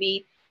want it to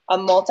be a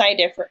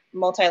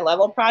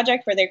multi-level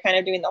project where they're kind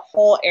of doing the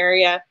whole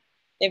area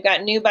They've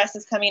got new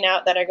buses coming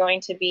out that are going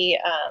to be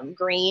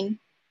green.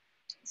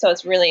 So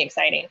it's really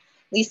exciting.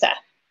 Lisa.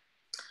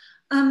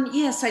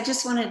 Yes, I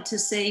just wanted to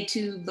say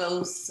to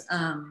both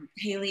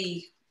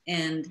Haley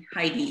and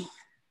Heidi,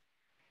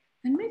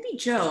 and maybe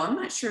Joe, I'm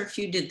not sure if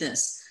you did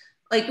this.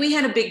 Like we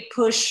had a big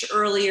push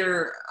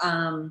earlier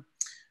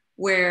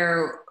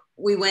where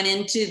we went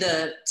into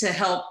to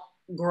help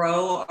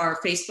grow our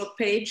Facebook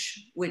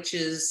page, which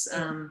is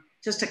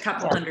just a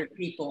couple hundred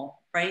people,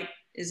 right?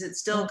 Is it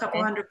still a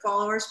couple hundred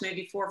followers,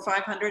 maybe 400 or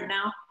 500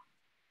 now?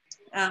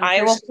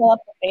 I will pull up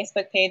the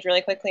Facebook page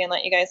really quickly and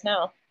let you guys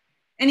know.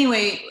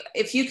 Anyway,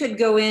 if you could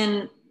go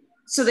in,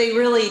 so they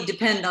really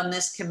depend on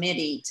this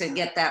committee to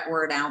get that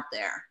word out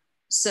there.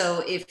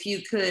 So if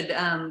you could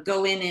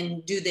go in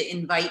and do the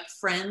invite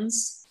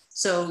friends.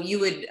 So you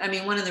would, I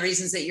mean, one of the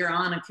reasons that you're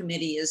on a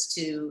committee is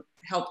to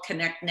help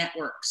connect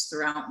networks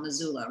throughout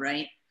Missoula,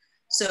 right?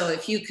 So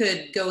if you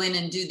could go in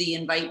and do the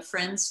invite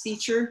friends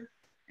feature,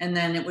 and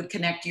then it would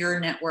connect your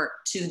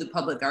network to the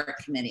Public Art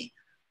Committee.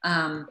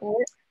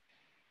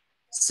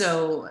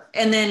 So,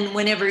 and then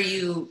whenever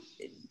you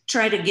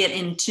try to get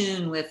in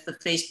tune with the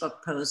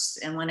Facebook posts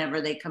and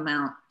whenever they come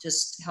out,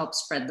 just help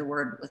spread the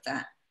word with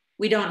that.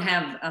 We don't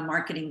have a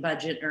marketing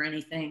budget or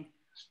anything,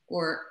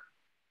 or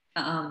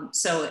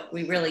so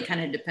we really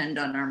kind of depend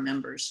on our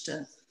members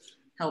to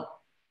help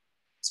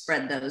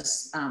spread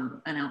those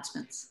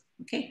announcements.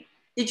 Okay.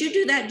 Did you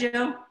do that,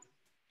 Joe?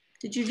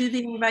 Did you do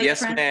the invite?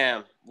 Yes,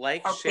 ma'am.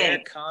 Like, share,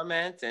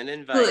 comment, and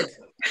invite.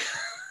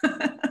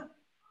 Good.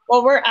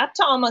 Well, we're up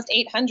to almost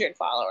 800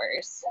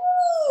 followers.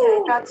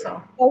 I thought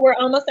so. Well, we're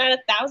almost at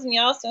 1,000,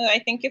 y'all. So I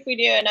think if we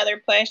do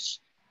another push,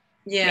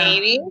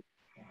 maybe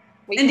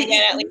we can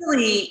get at least.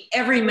 Really,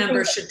 every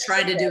member should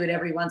try to do it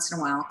every once in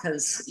a while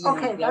because you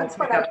know, that's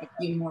pick up a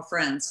few more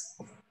friends.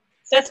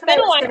 So it's been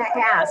a while to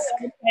try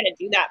to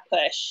do that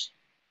push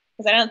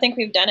because I don't think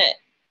we've done it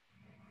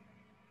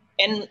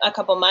in a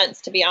couple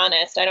months, to be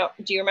honest.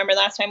 Do you remember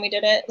last time we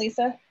did it,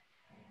 Lisa?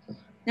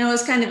 No, it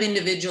was kind of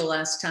individual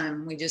last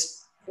time. We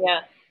just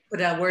put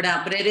a word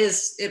out, but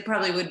it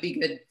probably would be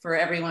good for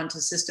everyone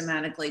to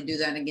systematically do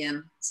that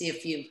again. See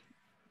if you've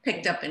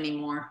picked up any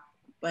more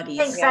buddies.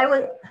 Thanks.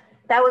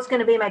 That was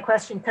going to be my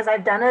question because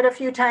I've done it a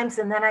few times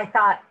and then I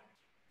thought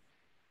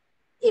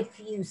if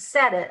you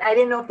set it, I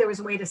didn't know if there was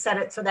a way to set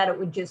it so that it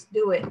would just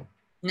do it.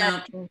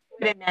 No. You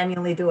didn't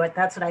manually do it.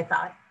 That's what I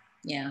thought.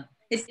 Yeah.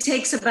 It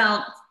takes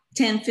about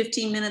 10,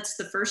 15 minutes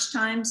the first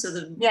time. So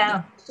the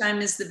first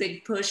time is the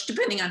big push,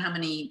 depending on how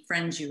many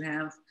friends you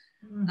have.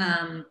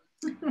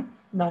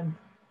 None.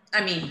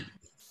 I mean,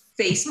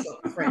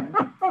 Facebook friend.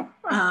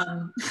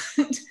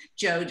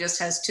 Joe just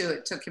has 2.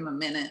 It took him a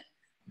minute.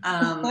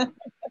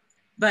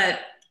 But,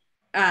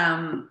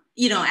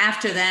 you know,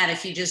 after that,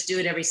 if you just do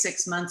it every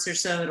 6 months or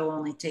so, it'll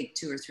only take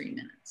 2 or 3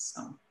 minutes.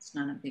 So it's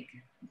not a big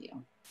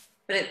deal,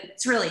 but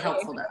it's really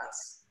helpful to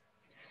us.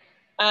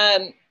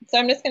 So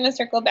I'm just going to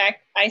circle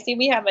back. I see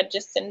we have a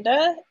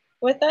Jacinda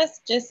with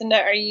us.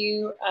 Jacinda, are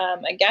you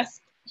a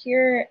guest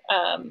here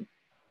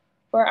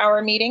for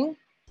our meeting?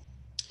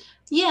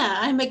 Yeah,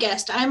 I'm a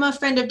guest. I'm a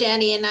friend of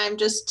Danny, and I'm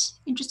just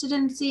interested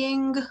in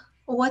seeing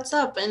what's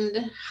up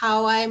and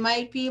how I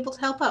might be able to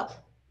help out.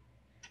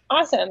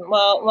 Awesome.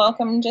 Well,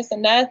 welcome,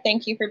 Jacinda.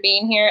 Thank you for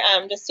being here.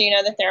 Just so you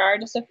know that there are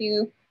just a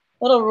few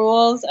little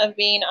rules of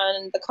being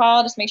on the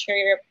call. Just make sure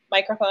your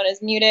microphone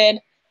is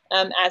muted.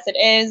 As it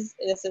is,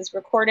 this is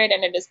recorded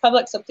and it is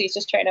public, so please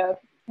just try to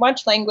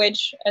watch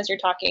language as you're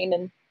talking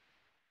and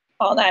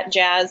all that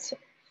jazz.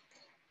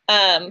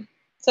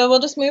 So we'll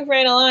just move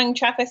right along.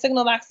 Traffic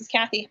signal box is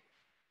Kathy.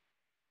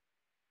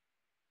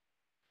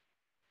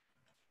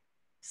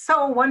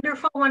 So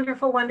wonderful,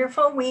 wonderful,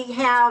 wonderful. We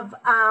have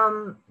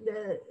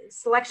the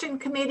selection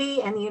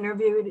committee and the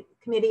interview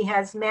committee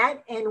has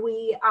met, and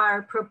we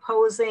are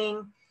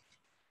proposing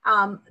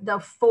the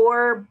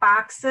 4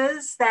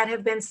 boxes that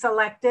have been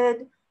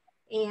selected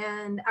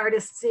and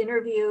artists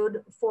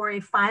interviewed for a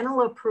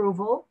final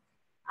approval.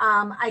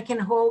 I can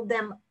hold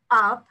them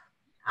up.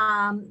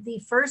 The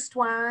first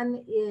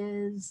one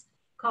is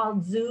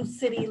called Zoo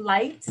City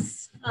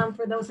Lights.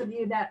 For those of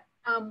you that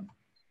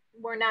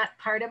were not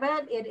part of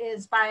it, it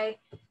is by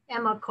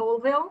Emma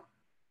Colville.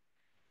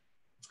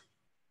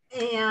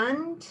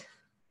 And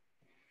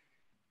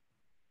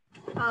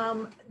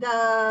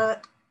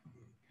the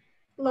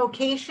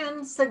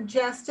location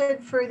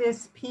suggested for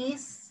this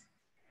piece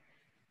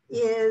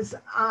is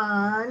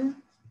on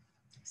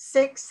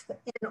 6th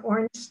and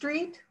Orange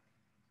Street.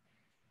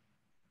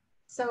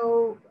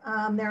 So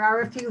there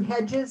are a few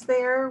hedges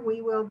there.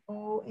 We will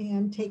go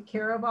and take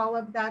care of all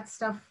of that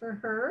stuff for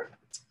her.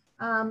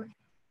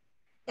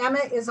 Emma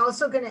is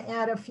also going to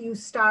add a few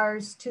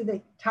stars to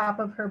the top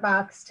of her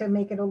box to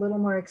make it a little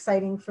more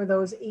exciting for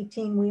those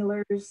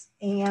 18-wheelers.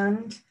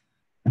 And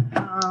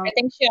I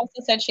think she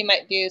also said she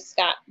might do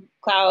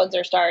clouds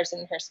or stars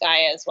in her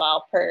sky as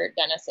well, per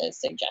Dennis's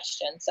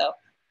suggestion. So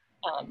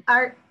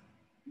I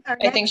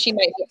think she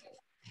might be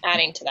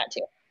adding to that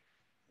too.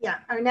 Yeah,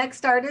 our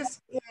next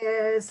artist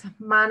is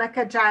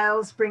Monica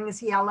Giles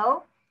Brings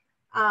Yellow.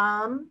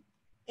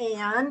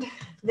 And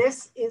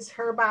this is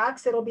her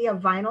box. It'll be a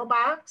vinyl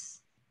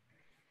box.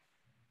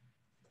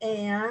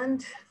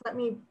 And I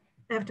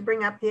have to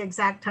bring up the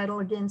exact title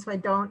again so I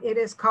don't. It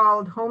is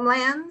called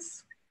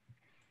Homelands.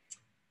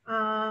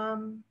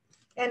 And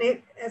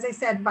it, as I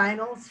said,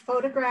 vinyls,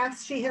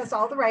 photographs. She has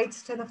all the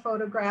rights to the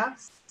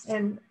photographs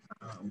and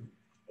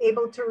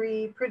able to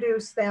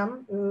reproduce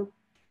them. Ooh,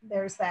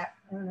 there's that.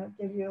 I'm going to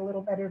give you a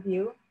little better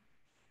view.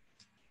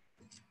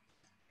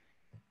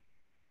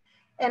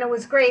 And it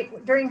was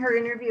great. During her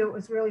interview, it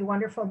was really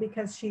wonderful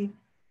because she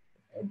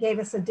gave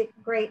us a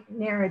great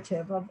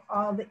narrative of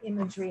all the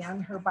imagery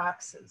on her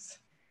boxes.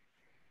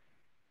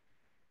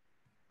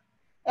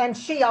 And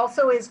she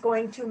also is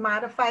going to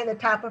modify the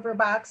top of her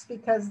box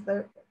because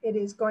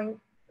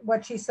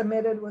what she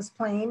submitted was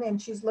plain,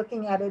 and she's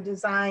looking at a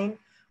design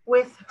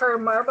with her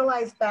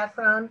marbleized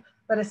background,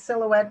 but a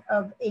silhouette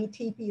of a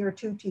teepee or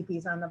two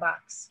teepees on the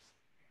box.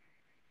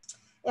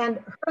 And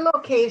her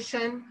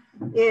location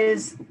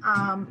is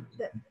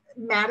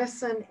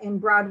Madison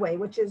and Broadway,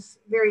 which is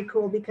very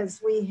cool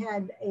because we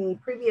had a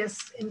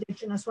previous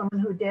Indigenous woman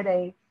who did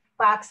a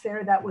box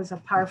there that was a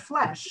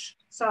parfleche.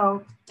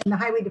 So, and the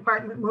highway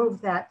department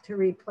moved that to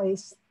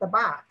replace the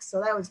box.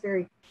 So that was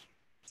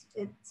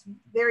it's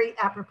very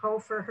apropos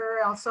for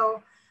her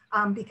also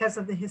because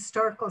of the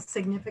historical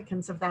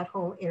significance of that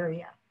whole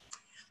area.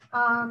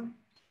 The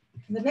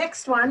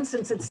next one,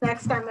 since it's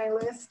next on my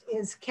list,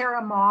 is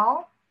Kara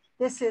Mall.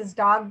 This is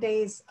Dog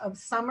Days of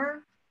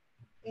Summer.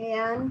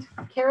 And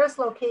Kara's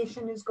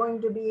location is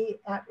going to be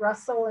at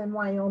Russell in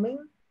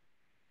Wyoming.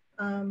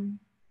 And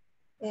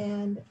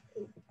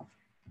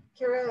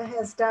Kara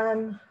has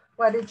done,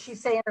 what did she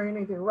say in her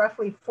interview?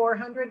 Roughly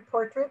 400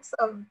 portraits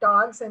of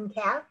dogs and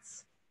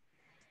cats.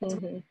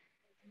 Mm-hmm.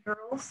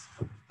 Girls.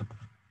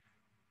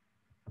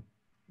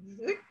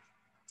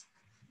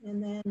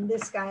 And then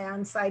this guy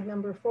on side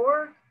number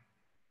 4.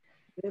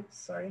 Oops,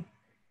 sorry.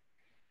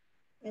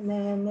 And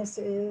then this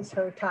is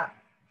her top.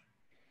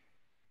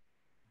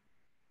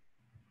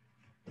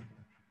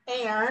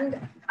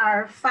 And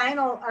our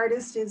final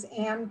artist is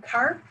Ann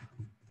Karp.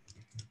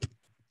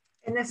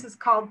 And this is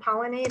called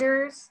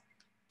Pollinators.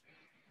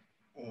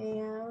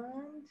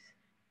 And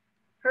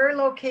her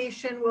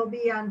location will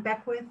be on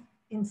Beckwith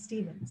in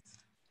Stevens.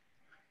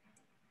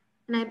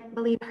 And I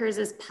believe hers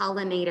is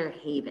Pollinator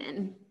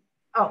Haven.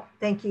 Oh,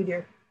 thank you,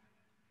 dear.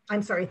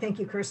 I'm sorry. Thank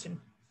you,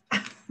 Kirsten.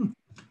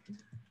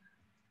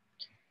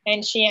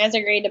 And she has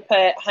agreed to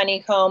put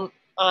honeycomb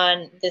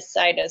on this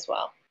side as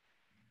well.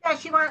 Yeah,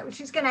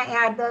 she's going to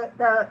add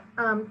the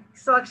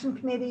selection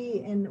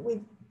committee, and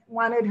we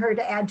wanted her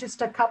to add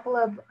just a couple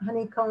of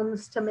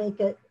honeycombs to make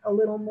it a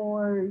little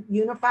more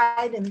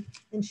unified,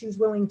 and she's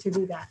willing to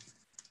do that.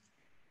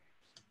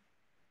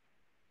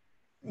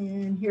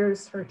 And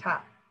here's her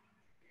top.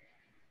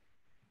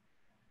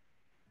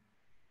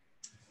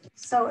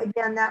 So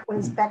again, that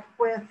was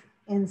Beckwith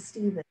and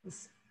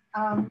Stevens.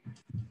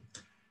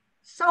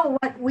 So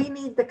what we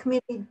need the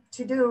committee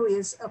to do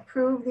is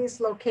approve these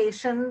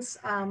locations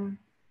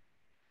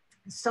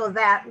so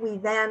that we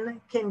then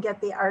can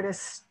get the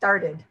artists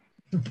started.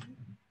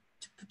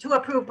 To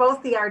approve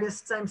both the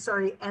artists, I'm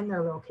sorry, and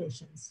their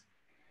locations.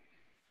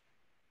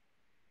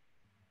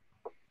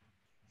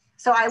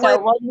 So I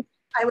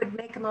would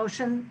make a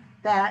motion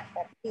that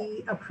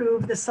we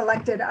approve the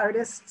selected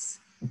artists,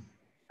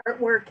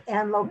 artwork,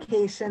 and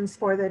locations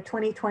for the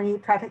 2020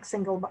 Traffic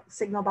Signal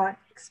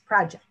Box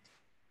project.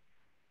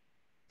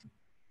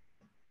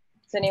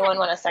 Does anyone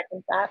want to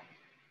second that?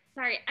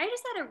 Sorry, I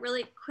just had a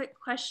really quick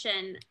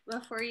question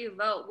before you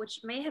vote,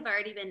 which may have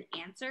already been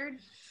answered.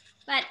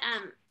 But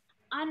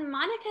on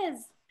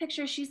Monica's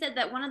picture, she said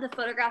that one of the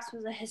photographs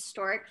was a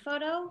historic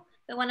photo,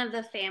 the one of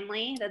the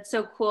family. That's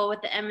so cool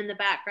with the M in the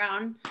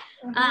background.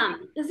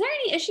 Mm-hmm. Is there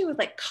any issue with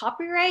like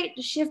copyright?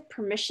 Does she have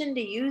permission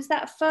to use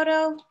that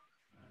photo?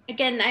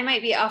 Again, I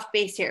might be off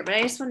base here, but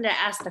I just wanted to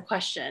ask the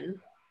question.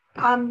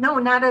 No,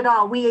 not at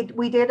all. We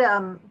did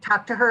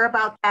talk to her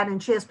about that,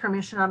 and she has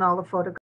permission on all the photographs.